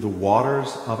through the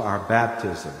waters of our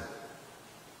baptism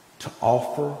to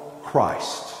offer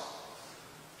Christ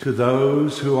to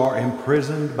those who are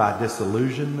imprisoned by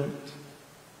disillusionment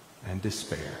and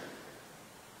despair.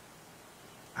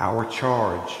 Our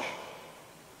charge,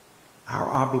 our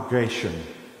obligation,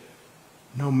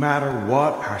 no matter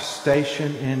what our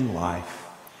station in life,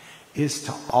 is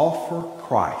to offer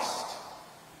Christ,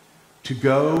 to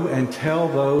go and tell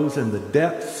those in the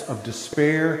depths of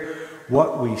despair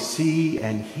what we see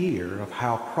and hear of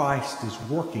how Christ is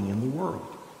working in the world.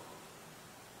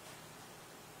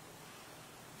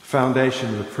 The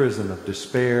foundation of the prison of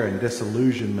despair and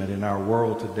disillusionment in our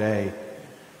world today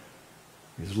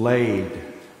is laid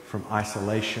from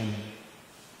isolation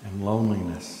and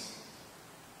loneliness.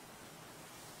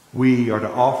 We are to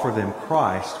offer them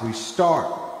Christ. We start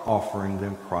offering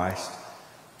them Christ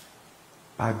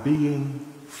by being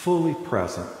fully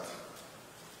present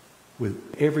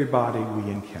with everybody we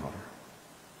encounter.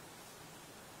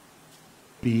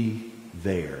 Be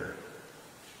there.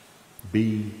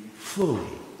 Be fully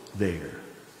there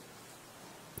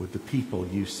with the people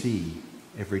you see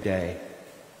every day.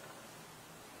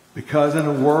 Because in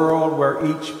a world where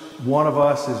each one of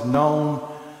us is known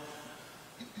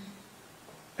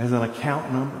as an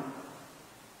account number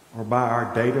or by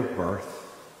our date of birth,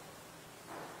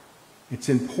 it's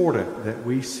important that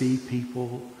we see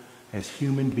people as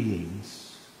human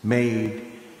beings made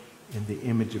in the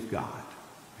image of God,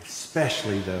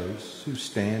 especially those who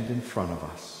stand in front of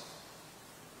us.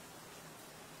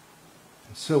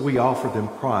 And so we offer them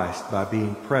Christ by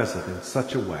being present in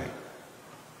such a way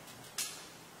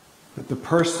that the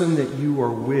person that you are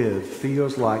with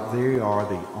feels like they are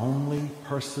the only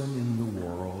person in the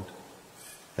world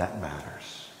that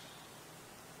matters.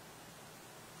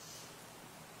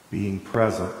 Being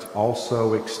present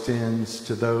also extends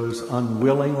to those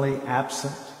unwillingly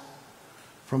absent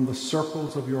from the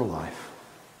circles of your life.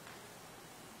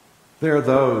 There are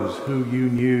those who you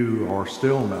knew or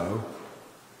still know.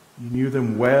 You knew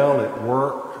them well at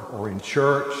work or in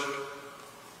church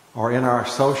or in our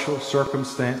social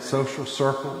circles,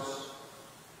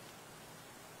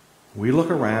 we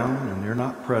look around and they're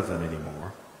not present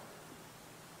anymore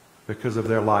because of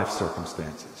their life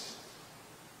circumstances.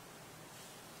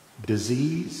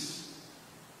 Disease,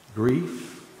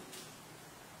 grief,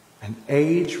 and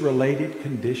age-related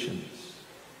conditions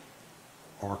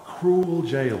are cruel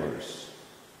jailers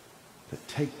that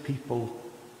take people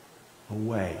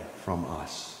away from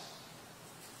us.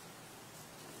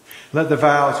 Let the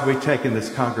vows we take in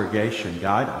this congregation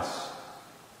guide us,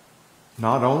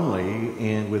 not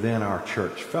only within our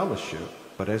church fellowship,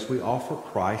 but as we offer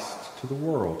Christ to the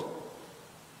world.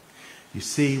 You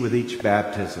see, with each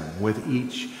baptism, with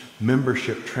each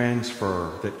membership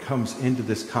transfer that comes into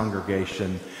this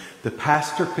congregation, the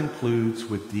pastor concludes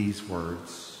with these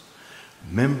words: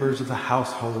 "Members of the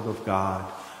household of God,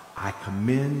 I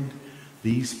commend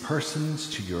these persons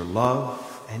to your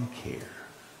love and care.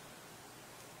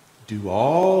 Do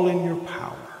all in your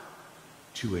power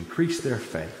to increase their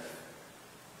faith,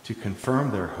 to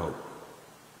confirm their hope,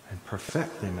 and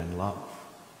perfect them in love."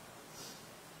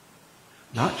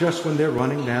 Not just when they're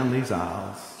running down these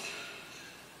aisles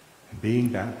and being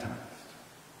baptized,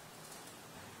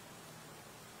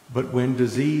 but when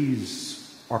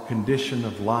disease or condition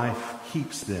of life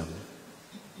keeps them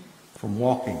from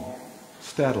walking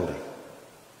steadily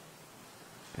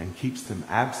and keeps them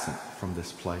absent from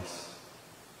this place.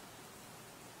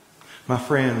 My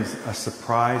friends, a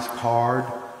surprise card,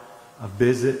 a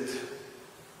visit,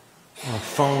 or a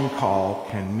phone call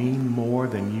can mean more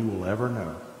than you will ever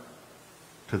know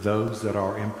to those that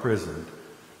are imprisoned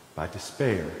by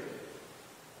despair.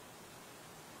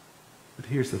 But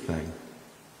here's the thing.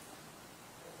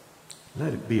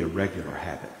 Let it be a regular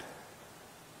habit.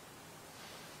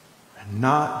 And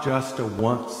not just a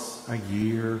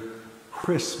once-a-year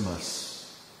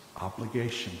Christmas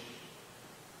obligation.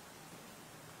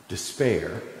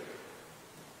 Despair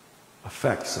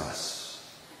affects us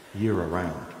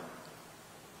year-round.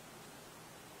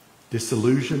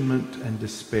 Disillusionment and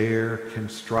despair can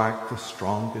strike the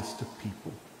strongest of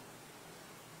people.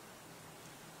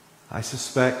 I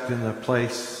suspect in a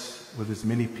place with as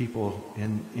many people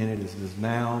in it as is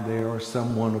now, there are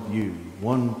some one of you,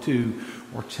 1, 2,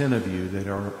 or 10 of you that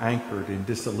are anchored in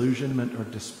disillusionment or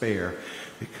despair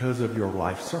because of your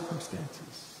life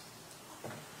circumstances,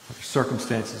 or the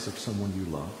circumstances of someone you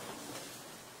love.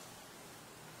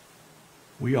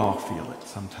 We all feel it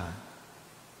sometime.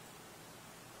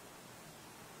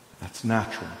 That's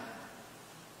natural.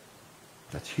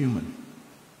 That's human.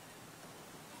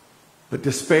 But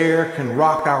despair can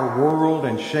rock our world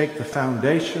and shake the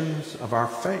foundations of our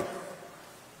faith.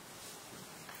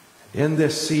 In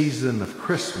this season of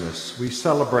Christmas, we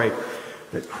celebrate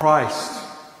that Christ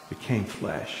became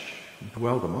flesh and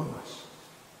dwelled among us.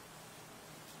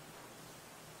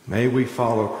 May we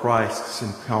follow Christ's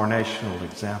incarnational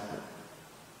example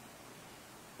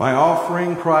by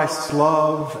offering Christ's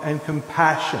love and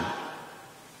compassion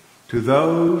to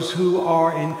those who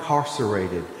are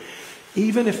incarcerated,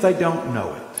 even if they don't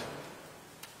know it,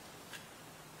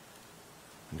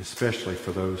 and especially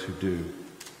for those who do.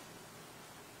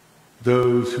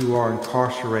 Those who are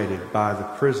incarcerated by the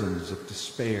prisons of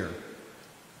despair,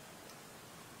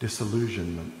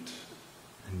 disillusionment,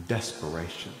 and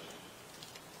desperation.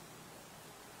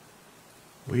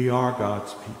 We are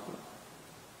God's people.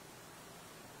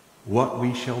 What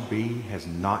we shall be has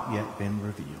not yet been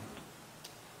revealed.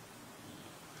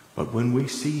 But when we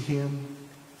see him,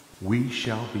 we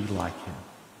shall be like him.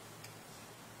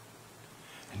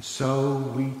 And so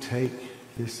we take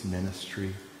this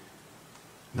ministry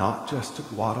not just to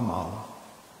Guatemala,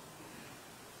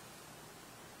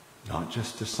 not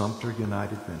just to Sumter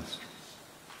United Ministries,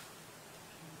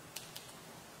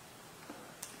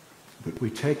 but we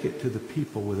take it to the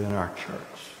people within our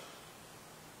church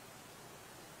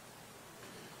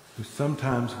who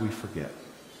sometimes we forget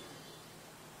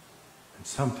and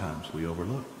sometimes we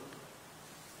overlook.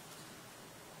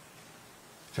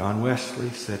 John Wesley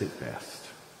said it best.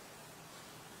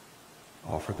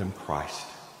 Offer them Christ.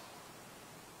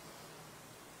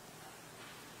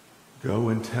 Go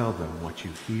and tell them what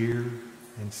you hear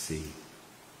and see.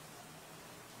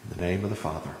 In the name of the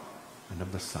Father, and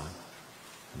of the Son,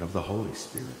 and of the Holy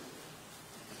Spirit.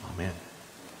 Amen.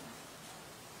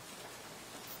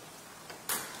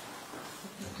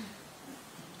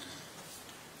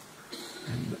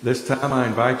 And this time I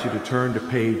invite you to turn to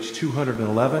page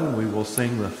 211. We will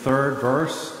sing the third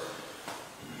verse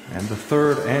and the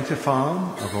third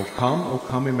antiphon of O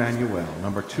Come, Emmanuel,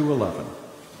 number 211.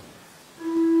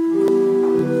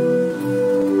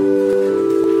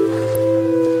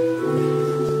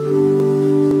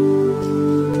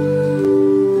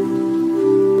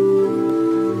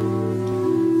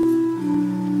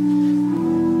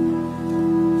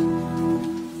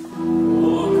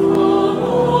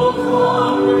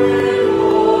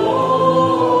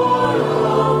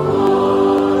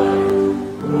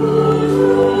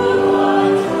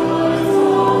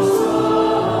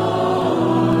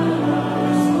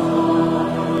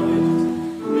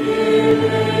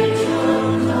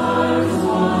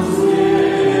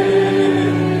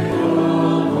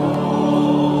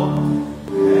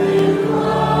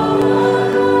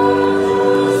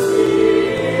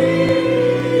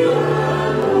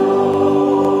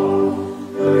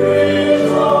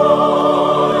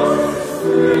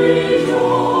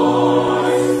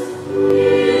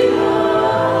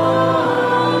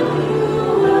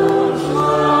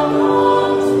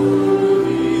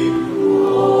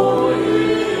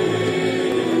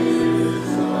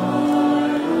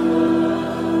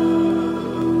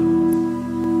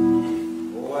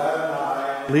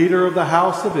 leader of the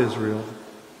house of Israel,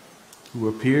 who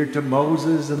appeared to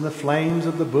Moses in the flames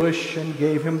of the bush and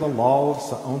gave him the law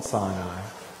on Sinai.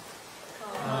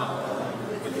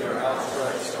 With your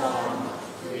outstretched arm,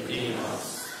 redeem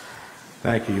us.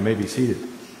 Thank you. You may be seated.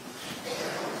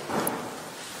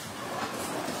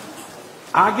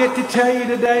 I get to tell you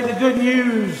today the good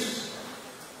news.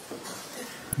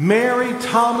 Mary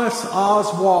Thomas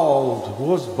Oswald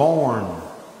was born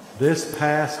this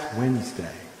past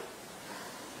Wednesday.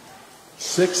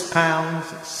 6 pounds,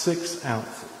 6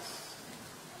 ounces.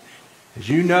 As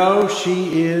you know,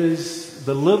 she is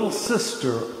the little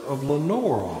sister of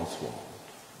Lenore Oswald.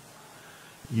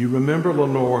 You remember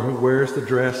Lenore, who wears the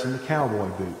dress and the cowboy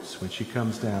boots when she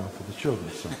comes down for the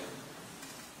children's song.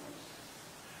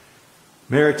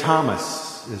 Mary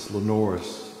Thomas is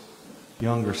Lenore's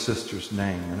younger sister's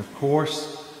name. And of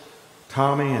course,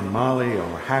 Tommy and Molly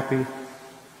are happy,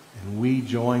 and we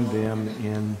join them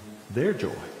in their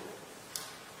joy.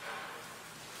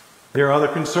 There are other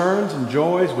concerns and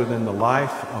joys within the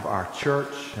life of our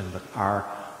church and our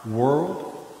world.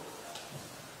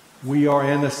 We are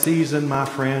in a season, my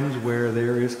friends, where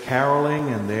there is caroling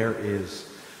and there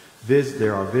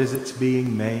are visits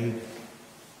being made.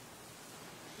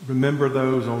 Remember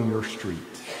those on your street.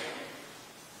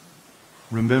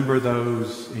 Remember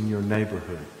those in your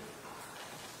neighborhood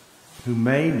who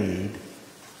may need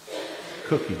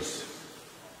cookies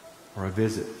or a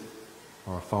visit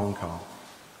or a phone call.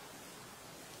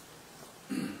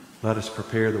 Let us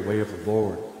prepare the way of the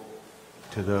Lord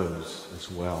to those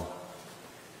as well.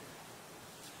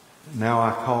 Now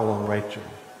I call on Rachel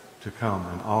to come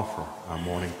and offer our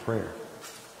morning prayer.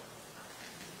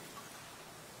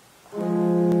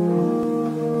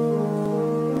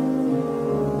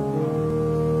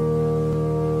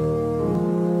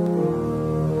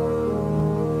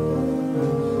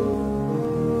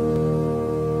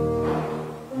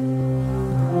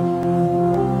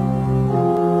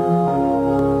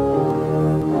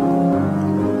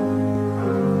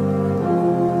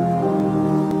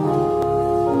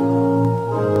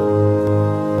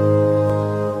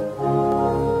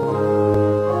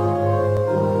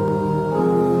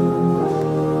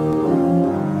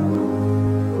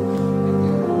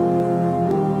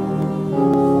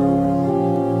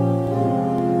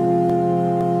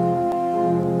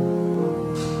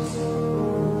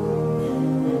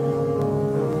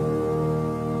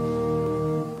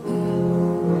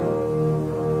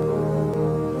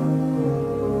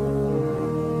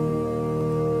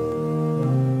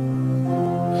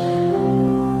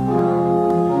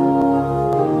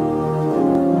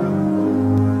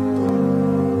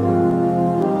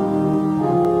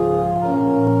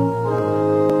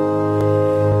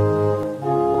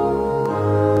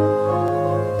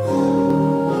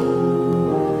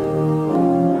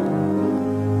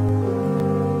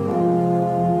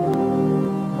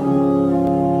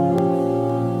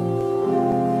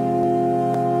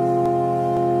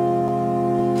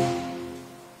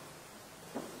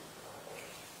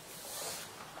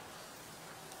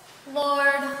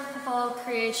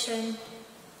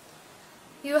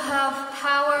 You have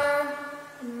power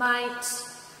and might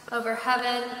over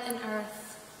heaven and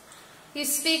earth. You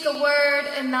speak a word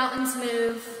and mountains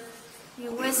move.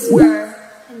 You whisper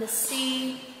and the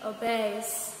sea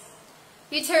obeys.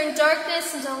 You turn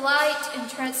darkness into light and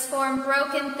transform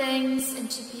broken things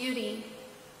into beauty.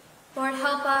 Lord,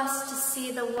 help us to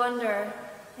see the wonder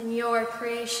in your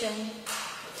creation,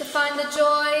 to find the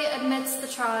joy amidst the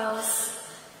trials.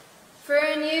 For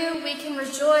in you we can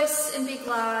rejoice and be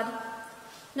glad.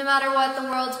 No matter what the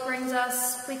world brings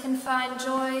us, we can find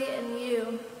joy in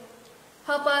you.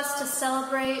 Help us to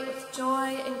celebrate with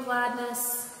joy and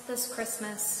gladness this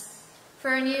Christmas.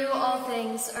 For in you all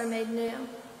things are made new.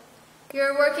 You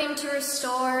are working to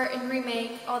restore and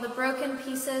remake all the broken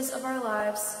pieces of our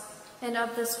lives and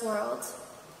of this world.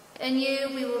 In you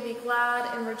we will be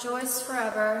glad and rejoice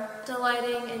forever,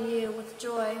 delighting in you with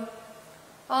joy.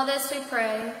 All this we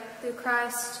pray through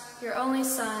Christ, your only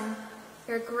Son,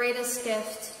 your greatest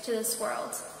gift to this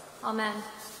world. Amen.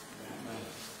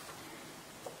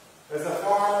 As the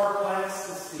farmer plants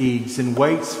the seeds and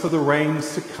waits for the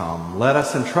rains to come, let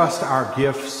us entrust our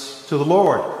gifts to the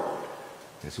Lord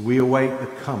as we await the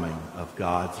coming of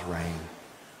God's rain.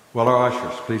 Will our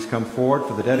ushers please come forward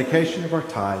for the dedication of our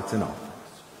tithes and offerings.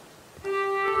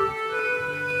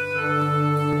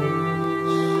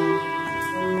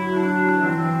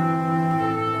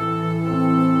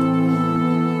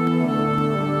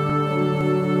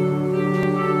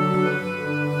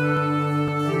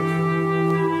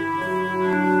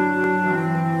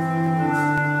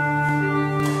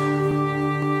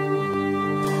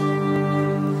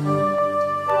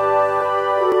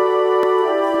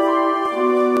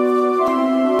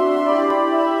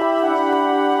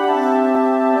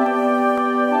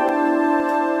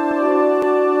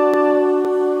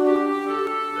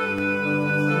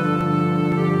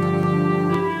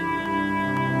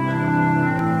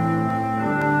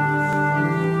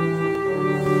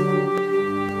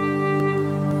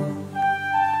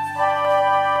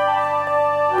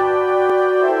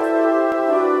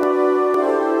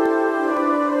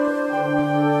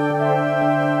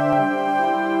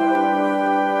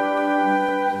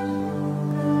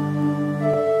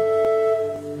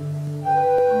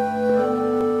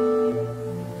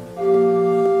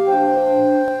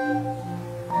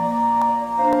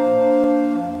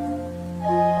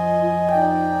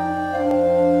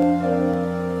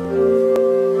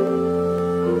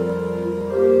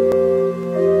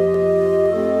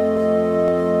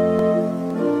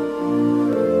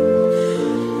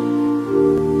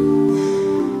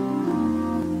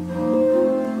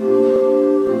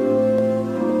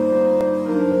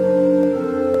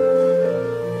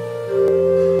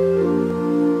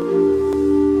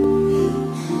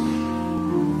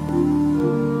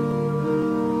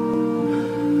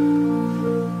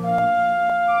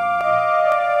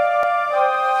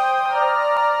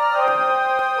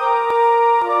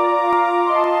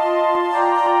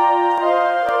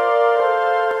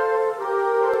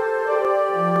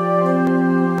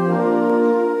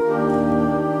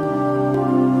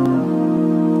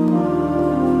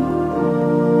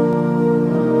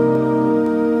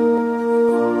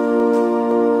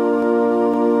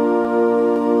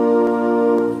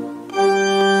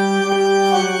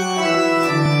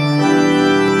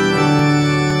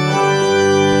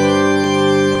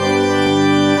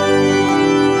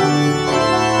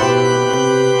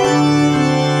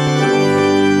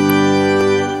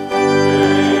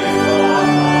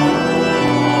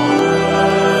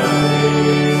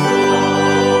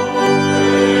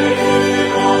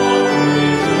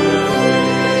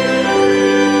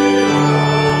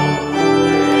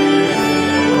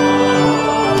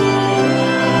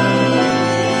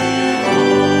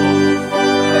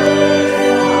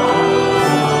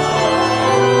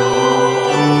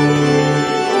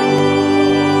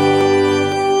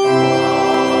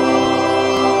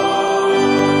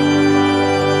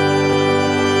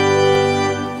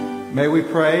 we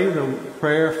pray the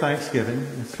prayer of thanksgiving.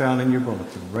 It's found in your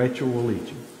bulletin. Rachel will lead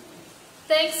you.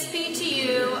 Thanks be to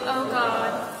you, O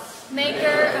God, maker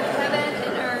of heaven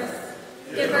and earth,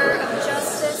 giver of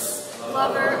justice,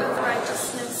 lover of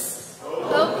righteousness,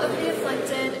 hope of the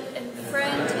afflicted, and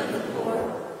friend of the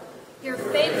poor. Your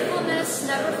faithfulness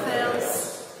never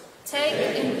fails. Take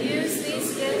and use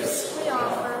these gifts we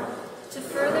offer to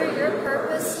further your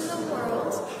purpose in the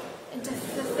world and to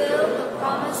fulfill the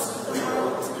promise of the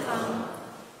world to come.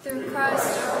 Through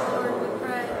Christ our Lord we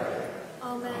pray.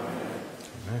 Amen.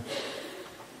 Amen.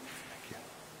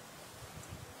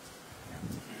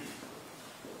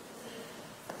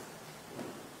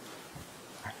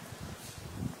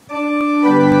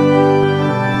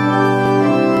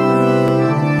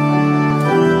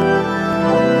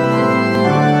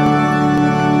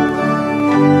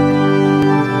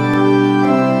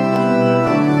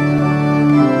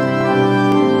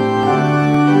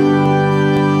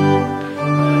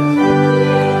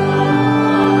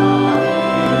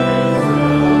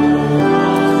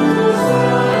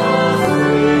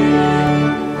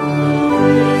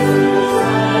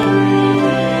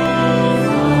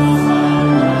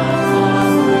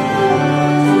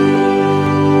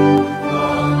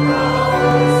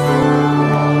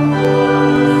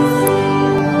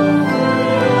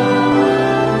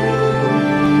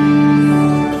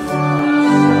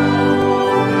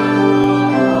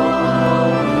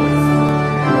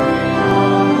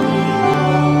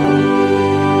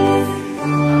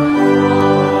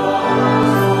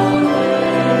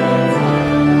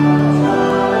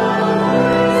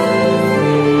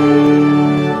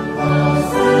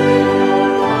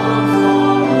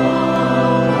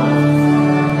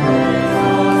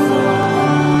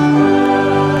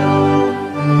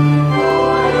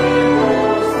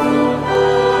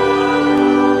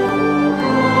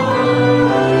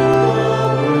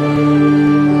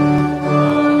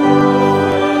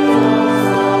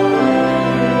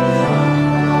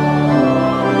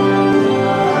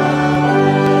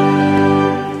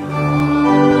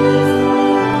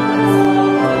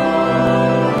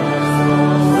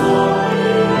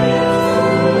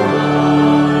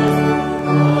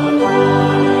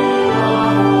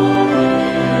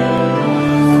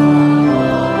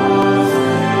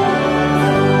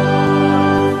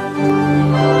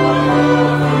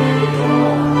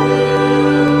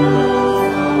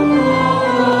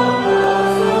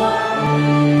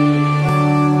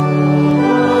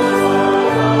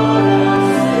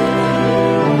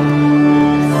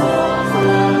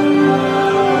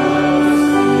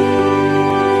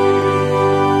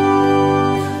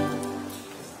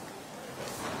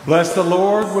 Bless the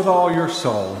Lord with all your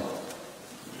soul,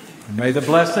 and may the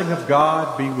blessing of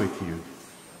God be with you.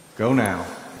 Go now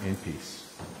in peace.